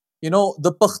Pakistan,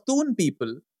 the Pashtun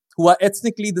people, who are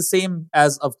ethnically the same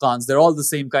as Afghans, they're all the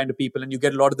same kind of people, and you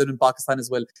get a lot of them in Pakistan as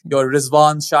well. Your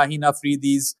Rizwan, Shaheen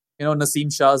Afridis,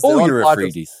 Naseem Shahs. All your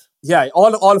Afridis.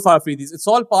 All of our Afridis. It's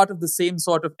all part of the same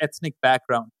sort of ethnic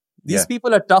background. These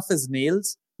people are tough as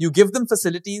nails. You give them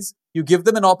facilities, you give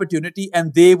them an opportunity,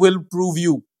 and they will prove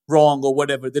you wrong or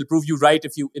whatever. They'll prove you right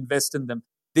if you invest in them.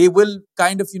 They will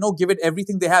kind of, give it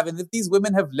everything they have. And if these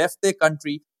women have left their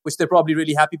country, which they're probably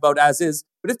really happy about as is,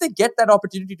 but if they get that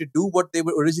opportunity to do what they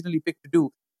were originally picked to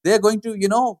do, they're going to,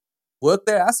 work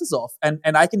their asses off. And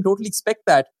I can totally expect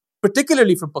that,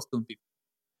 particularly from Pashtun people.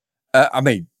 I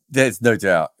mean, there's no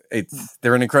doubt.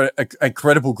 They're an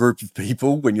incredible group of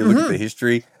people when you look at the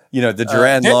history. The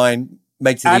Durand line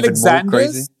makes it even more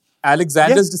crazy.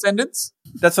 Alexander's descendants?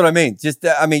 That's what I mean.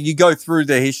 You go through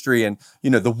their history and,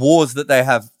 the wars that they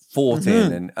have fought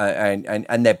in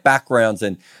and their backgrounds.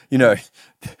 And,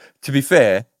 to be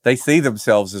fair, they see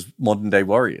themselves as modern day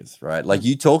warriors, right? Like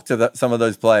you talk to some of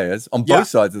those players on both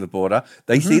sides of the border,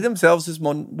 they see themselves as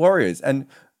modern warriors. And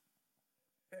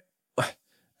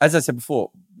as I said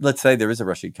before, let's say there is a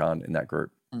Rashid Khan in that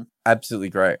group. Absolutely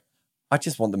great. I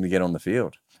just want them to get on the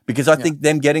field because I think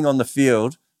them getting on the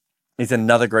field is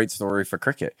another great story for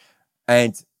cricket.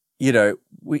 And, if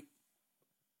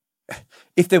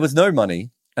there was no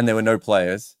money and there were no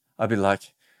players, I'd be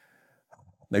like,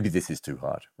 maybe this is too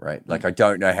hard, right? Like, I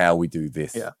don't know how we do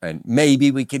this. Yeah. And maybe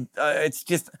we could, it's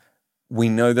just, we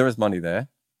know there is money there.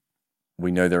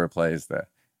 We know there are players there.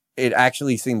 It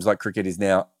actually seems like cricket is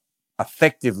now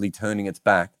effectively turning its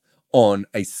back on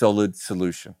a solid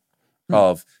solution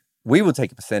of, we will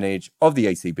take a percentage of the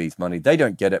ACB's money. They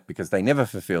don't get it because they never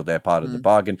fulfilled their part of the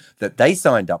bargain that they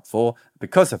signed up for.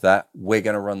 Because of that, we're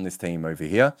going to run this team over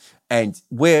here. And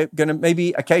we're going to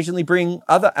maybe occasionally bring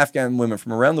other Afghan women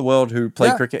from around the world who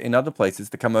play cricket in other places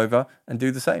to come over and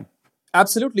do the same.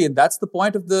 Absolutely. And that's the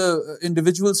point of the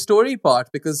individual story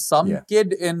part, because some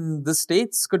kid in the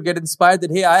States could get inspired that,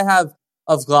 hey, I have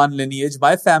Afghan lineage.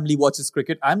 My family watches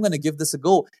cricket. I'm going to give this a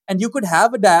go. And you could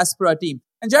have a diaspora team.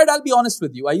 And Jared, I'll be honest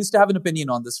with you. I used to have an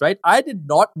opinion on this, right? I did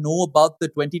not know about the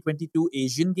 2022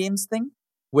 Asian Games thing,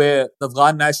 where the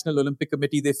Afghan National Olympic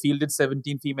Committee, they fielded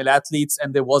 17 female athletes,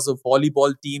 and there was a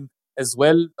volleyball team as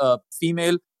well,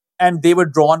 female, and they were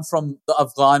drawn from the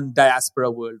Afghan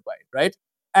diaspora worldwide, right?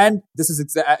 And this is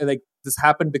this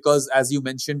happened because, as you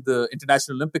mentioned, the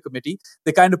International Olympic Committee,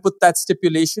 they kind of put that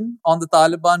stipulation on the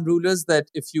Taliban rulers that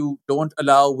if you don't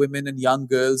allow women and young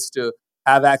girls to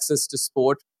have access to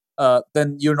sport,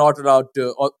 then you're not allowed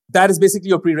to, or that is basically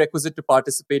your prerequisite to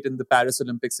participate in the Paris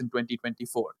Olympics in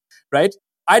 2024, right?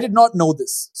 I did not know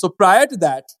this. So prior to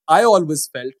that, I always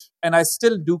felt, and I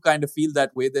still do kind of feel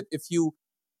that way, that if you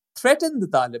threaten the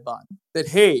Taliban that,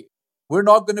 hey, we're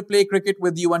not going to play cricket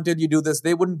with you until you do this,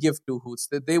 they wouldn't give two hoots.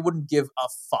 They wouldn't give a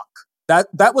fuck.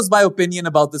 That was my opinion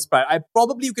about this prior.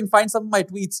 You can find some of my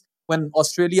tweets when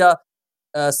Australia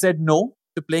said no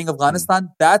to playing Afghanistan.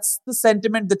 That's the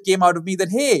sentiment that came out of me, that,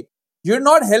 hey, you're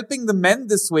not helping the men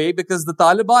this way because the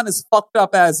Taliban is fucked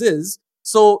up as is.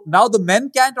 So now the men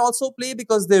can't also play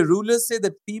because their rulers say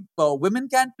that women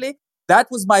can't play. That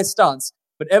was my stance.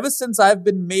 But ever since I've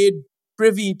been made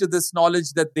privy to this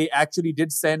knowledge that they actually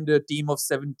did send a team of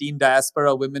 17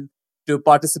 diaspora women to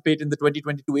participate in the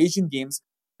 2022 Asian Games,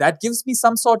 that gives me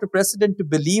some sort of precedent to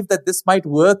believe that this might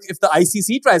work if the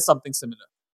ICC tries something similar.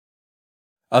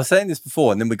 I was saying this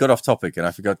before, and then we got off topic, and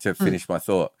I forgot to finish my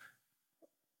thought.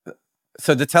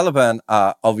 So the Taliban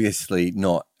are obviously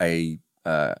not a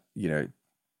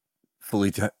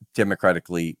fully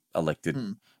democratically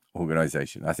elected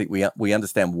organization. I think we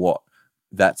understand what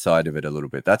that side of it a little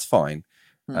bit. That's fine.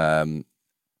 But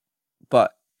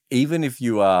even if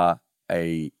you are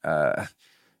a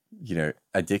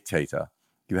dictator,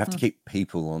 you have to keep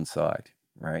people on side,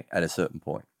 right? At a certain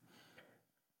point.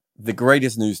 The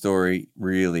greatest news story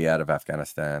really out of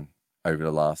Afghanistan over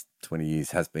the last 20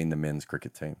 years has been the men's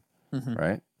cricket team,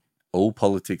 right? All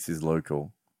politics is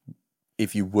local.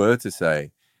 If you were to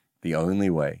say the only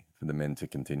way for the men to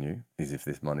continue is if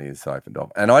this money is siphoned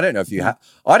off, and I don't know if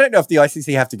I don't know if the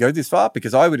ICC have to go this far,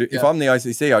 because I would, if I'm the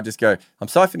ICC, I'd just go, I'm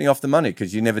siphoning off the money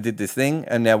because you never did this thing,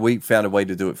 and now we found a way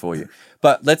to do it for you.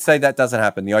 But let's say that doesn't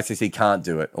happen, the ICC can't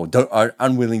do it, or are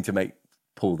unwilling to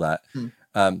pull that.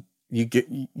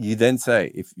 You then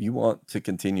say, if you want to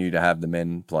continue to have the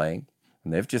men playing,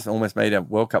 and they've just almost made a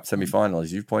World Cup semi-final,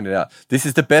 as you've pointed out. This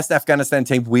is the best Afghanistan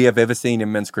team we have ever seen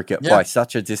in men's cricket by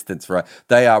such a distance, right?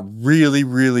 They are really,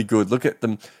 really good. Look at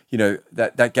them,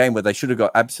 that game where they should have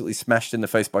got absolutely smashed in the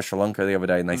face by Sri Lanka the other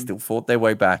day, and they still fought their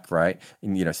way back, right?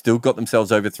 And, still got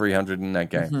themselves over 300 in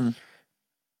that game.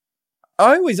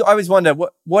 I always wonder,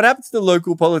 what happens to the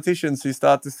local politicians who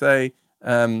start to say,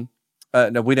 no,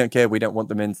 we don't care, we don't want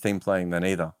the men's team playing then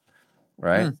either,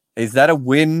 right? Is that a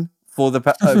win for the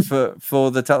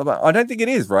for the Taliban? I don't think it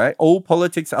is, right? All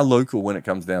politics are local when it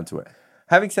comes down to it.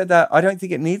 Having said that, I don't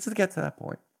think it needs to get to that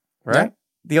point, right?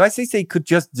 The ICC could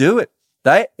just do it.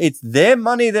 It's their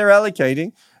money they're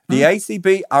allocating. The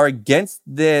ACB are against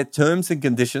their terms and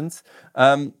conditions,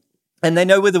 and they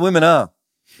know where the women are,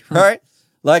 right?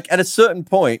 Like, at a certain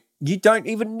point, you don't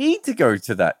even need to go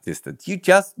to that distance. You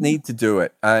just need to do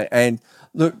it. And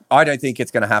look, I don't think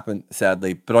it's going to happen,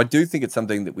 sadly, but I do think it's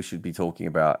something that we should be talking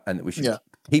about, and that we should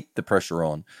keep the pressure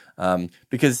on.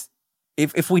 Because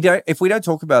if we don't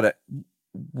talk about it,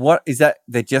 what is that?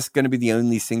 They're just going to be the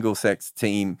only single-sex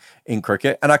team in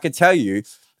cricket. And I can tell you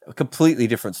a completely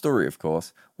different story, of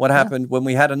course. What happened when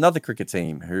we had another cricket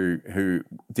team who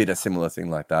did a similar thing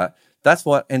like that? That's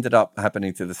what ended up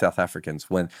happening to the South Africans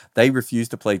when they refused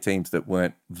to play teams that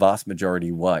weren't vast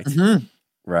majority white,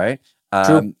 right?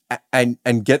 And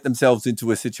get themselves into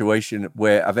a situation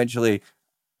where eventually,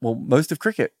 most of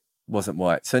cricket wasn't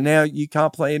white. So now you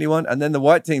can't play anyone, and then the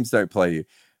white teams don't play you.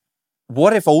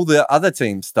 What if all the other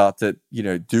teams start to,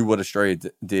 do what Australia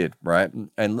did, right?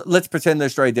 And let's pretend that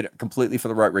Australia did it completely for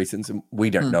the right reasons, and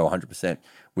we don't know 100%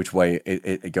 which way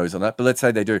it goes on that. But let's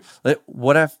say they do.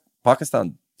 What if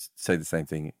Pakistan say the same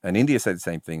thing, and India say the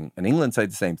same thing, and England say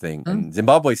the same thing, and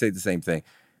Zimbabwe say the same thing?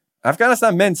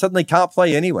 Afghanistan men suddenly can't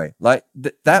play anyway. Like,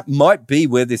 that might be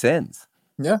where this ends.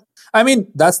 Yeah. I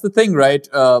mean, that's the thing, right?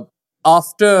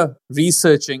 After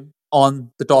researching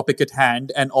on the topic at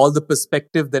hand and all the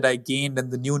perspective that I gained and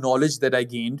the new knowledge that I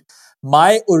gained,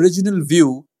 my original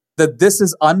view that this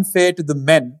is unfair to the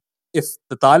men. If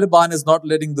the Taliban is not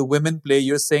letting the women play,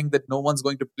 you're saying that no one's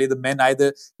going to play the men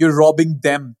either. You're robbing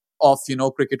them of,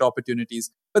 cricket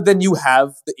opportunities. But then you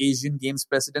have the Asian Games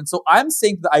precedent. So I'm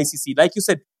saying to the ICC, like you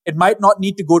said, it might not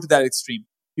need to go to that extreme.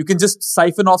 You can just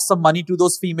siphon off some money to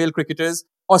those female cricketers,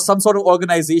 or some sort of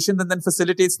organization that then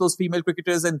facilitates those female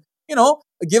cricketers and,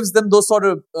 gives them those sort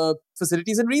of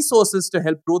facilities and resources to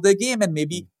help grow their game, and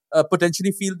maybe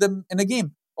potentially field them in a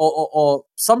game or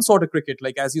some sort of cricket.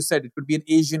 Like, as you said, it could be an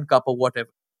Asian Cup or whatever.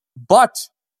 But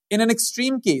in an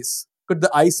extreme case, could the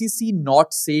ICC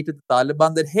not say to the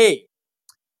Taliban that, hey,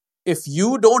 if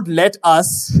you don't let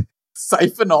us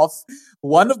siphon off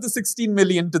one of the 16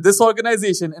 million to this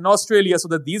organization in Australia so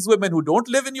that these women who don't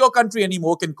live in your country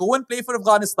anymore can go and play for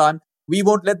Afghanistan, we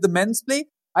won't let the men's play?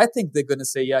 I think they're going to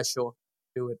say, yeah, sure,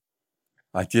 do it.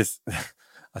 I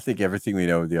think everything we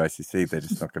know of the ICC, they're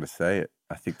just not going to say it.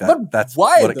 I think that's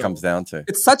why, what it comes down to.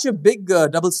 It's such a big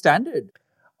double standard.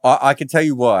 I can tell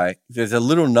you why. There's a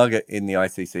little nugget in the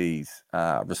ICC's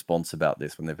response about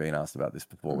this when they've been asked about this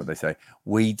before, where they say,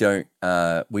 we don't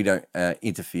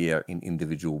interfere in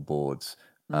individual boards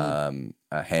handling.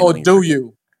 Or do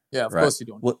you? Yeah, of right? course you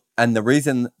don't. Well, and the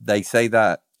reason they say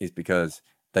that is because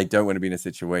they don't want to be in a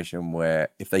situation where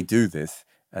if they do this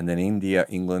and then India,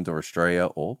 England or Australia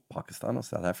or Pakistan or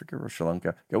South Africa or Sri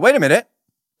Lanka go, wait a minute,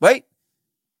 wait,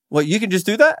 well, you can just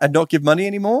do that and not give money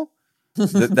anymore?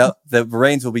 the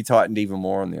reins will be tightened even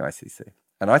more on the ICC.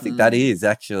 And I think that is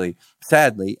actually,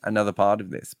 sadly, another part of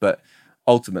this. But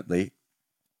ultimately,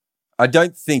 I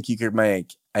don't think you could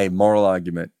make a moral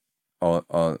argument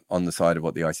on the side of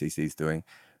what the ICC is doing.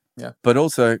 Yeah. But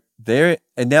also,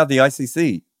 and now the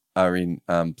ICC are in,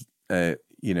 are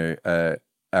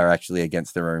actually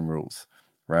against their own rules,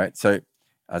 right? So,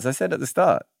 as I said at the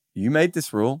start, you made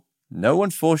this rule. No one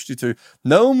forced you to.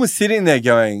 No one was sitting there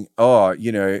going, I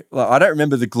don't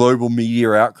remember the global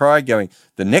media outcry going,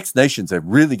 the next nations are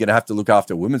really going to have to look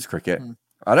after women's cricket.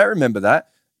 I don't remember that.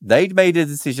 They'd made a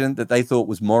decision that they thought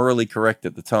was morally correct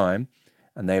at the time,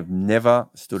 and they've never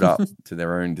stood up to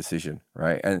their own decision,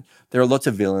 right? And there are lots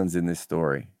of villains in this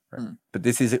story, right? But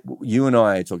this is, you and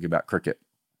I are talking about cricket,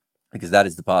 because that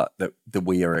is the part that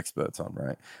we are experts on,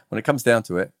 right? When it comes down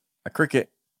to it,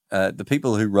 the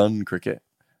people who run cricket,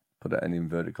 put it in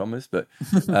inverted commas, but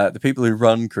the people who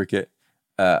run cricket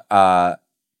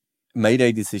made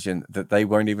a decision that they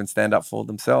won't even stand up for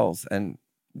themselves. And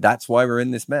that's why we're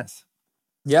in this mess.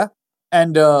 Yeah.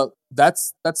 And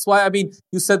that's why, I mean,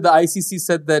 you said the ICC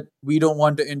said that we don't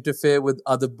want to interfere with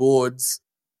other boards,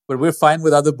 but we're fine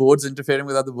with other boards interfering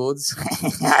with other boards.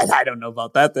 I don't know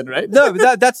about that then, right? No,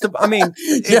 that's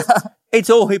it's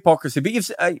all hypocrisy. But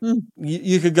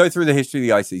you could go through the history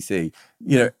of the ICC.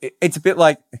 You know, it's a bit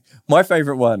like my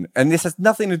favorite one, and this has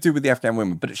nothing to do with the Afghan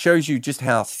women, but it shows you just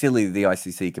how silly the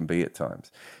ICC can be at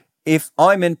times. If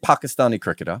I'm a Pakistani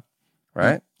cricketer,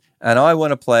 right, and I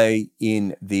want to play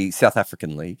in the South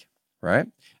African League, right,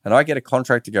 and I get a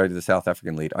contract to go to the South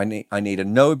African League, I need a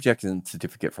no objection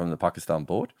certificate from the Pakistan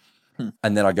board,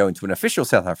 and then I go into an official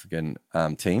South African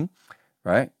team,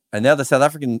 right, and now the South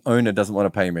African owner doesn't want to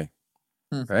pay me.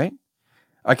 Right?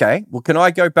 Okay. Well, can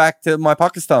I go back to my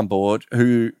Pakistan board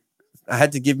who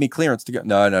had to give me clearance to go?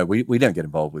 No, we don't get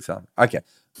involved with something. Okay.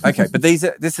 But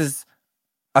this is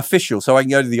official, so I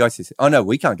can go to the ICC. Oh, no,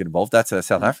 we can't get involved. That's a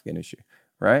South African issue,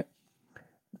 right?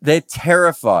 They're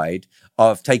terrified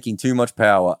of taking too much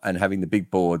power and having the big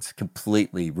boards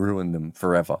completely ruin them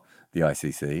forever, the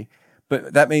ICC.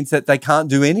 But that means that they can't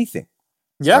do anything.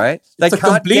 Yeah. Right? They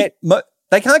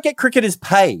can't get cricketers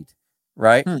paid.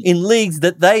 Right? In leagues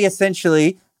that they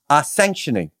essentially are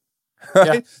sanctioning.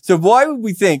 Right? Yeah. So why would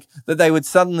we think that they would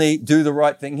suddenly do the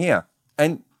right thing here?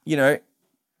 And,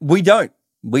 we don't.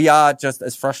 We are just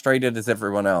as frustrated as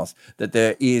everyone else that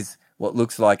there is what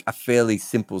looks like a fairly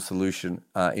simple solution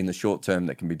in the short term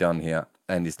that can be done here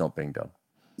and is not being done.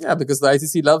 Yeah, because the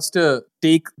ICC loves to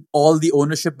take all the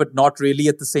ownership, but not really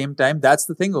at the same time. That's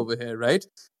the thing over here, right?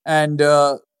 And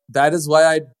that is why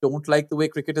I don't like the way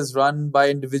cricket is run by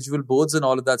individual boards and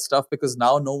all of that stuff, because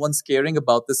now no one's caring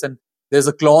about this. And there's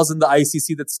a clause in the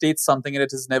ICC that states something and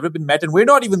it has never been met. And we're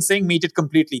not even saying meet it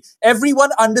completely. Everyone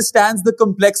understands the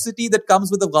complexity that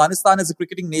comes with Afghanistan as a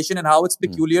cricketing nation and how it's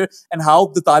peculiar and how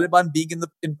the Taliban being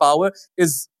in power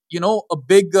is, a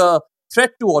big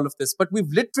threat to all of this. But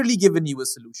we've literally given you a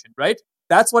solution, right?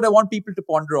 That's what I want people to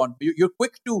ponder on. You're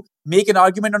quick to make an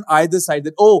argument on either side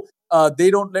that,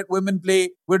 they don't let women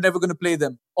play, we're never going to play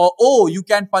them. Or, you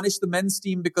can't punish the men's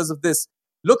team because of this.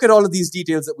 Look at all of these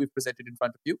details that we've presented in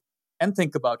front of you and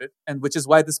think about it. And which is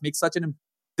why this makes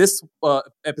this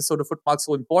episode of Footmarks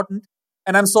so important.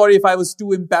 And I'm sorry if I was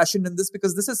too impassioned in this,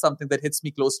 because this is something that hits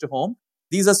me close to home.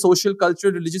 These are social,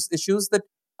 cultural, religious issues that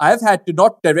I've had to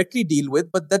not directly deal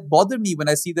with, but that bother me when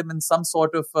I see them in some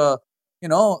sort of,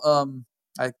 I'm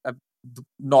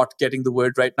not getting the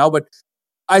word right now, but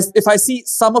if I see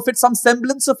some of it, some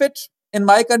semblance of it in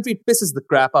my country, it pisses the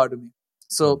crap out of me.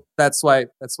 So that's why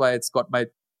it's got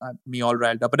me all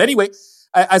riled up. But anyway,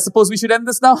 I suppose we should end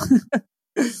this now.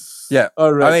 Yeah.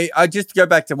 All right. I mean, I just go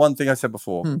back to one thing I said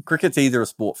before. Cricket's either a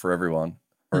sport for everyone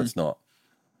or it's not.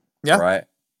 Yeah. Right.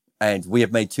 And we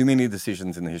have made too many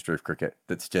decisions in the history of cricket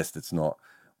that suggest it's not.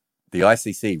 The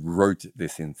ICC wrote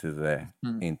this into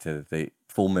the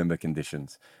full member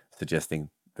conditions,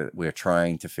 suggesting that we're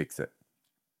trying to fix it.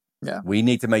 Yeah. We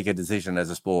need to make a decision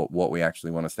as a sport what we actually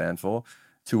want to stand for.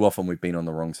 Too often we've been on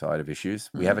the wrong side of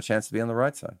issues. We have a chance to be on the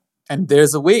right side. And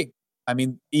there's a way. I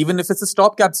mean, even if it's a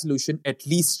stopgap solution, at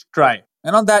least try.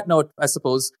 And on that note, I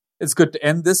suppose it's good to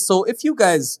end this. So if you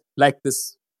guys like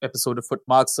this episode of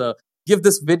Footmarks, give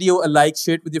this video a like,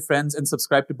 share it with your friends, and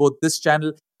subscribe to both this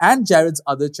channel and Jared's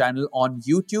other channel on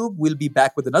YouTube. We'll be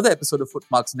back with another episode of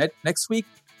Footmarks next week.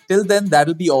 Till then,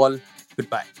 that'll be all.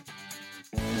 Goodbye.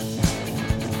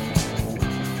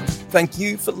 thank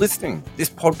you for listening. This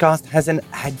podcast has an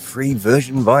ad-free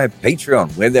version via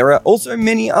Patreon, where there are also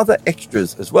many other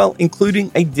extras as well, including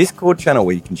a Discord channel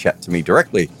where you can chat to me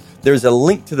directly. There is a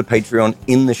link to the Patreon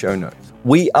in the show notes.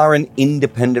 We are an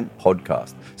independent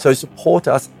podcast, so support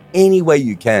us any way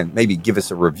you can. Maybe give us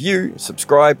a review,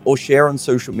 subscribe, or share on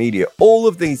social media. All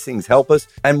of these things help us.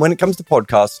 And when it comes to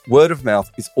podcasts, word of mouth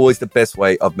is always the best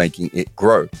way of making it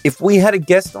grow. If we had a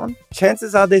guest on,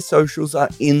 chances are their socials are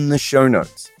in the show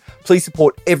notes. Please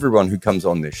support everyone who comes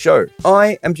on this show.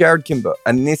 I am Jared Kimber,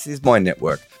 and this is my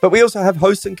network. But we also have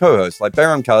hosts and co-hosts like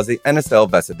Behram Kazi and Estelle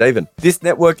Vasudevan. This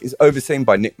network is overseen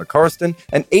by Nick McCorriston,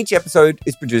 and each episode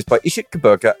is produced by Ishit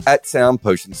Kaburka at Sound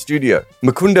Potion Studio.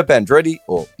 Mukunda Bandreddi,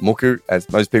 or Muku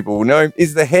as most people will know,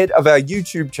 is the head of our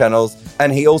YouTube channels,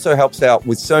 and he also helps out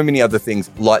with so many other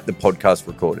things like the podcast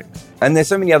recording. And there's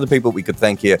so many other people we could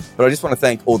thank here, but I just want to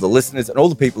thank all the listeners and all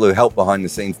the people who help behind the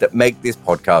scenes that make this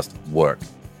podcast work.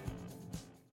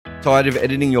 Tired of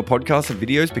editing your podcasts and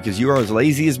videos because you are as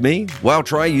lazy as me? Well,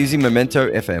 try using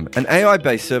Memento FM, an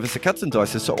AI-based service that cuts and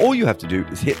dices, so all you have to do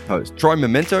is hit post. Try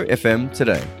Memento FM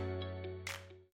today.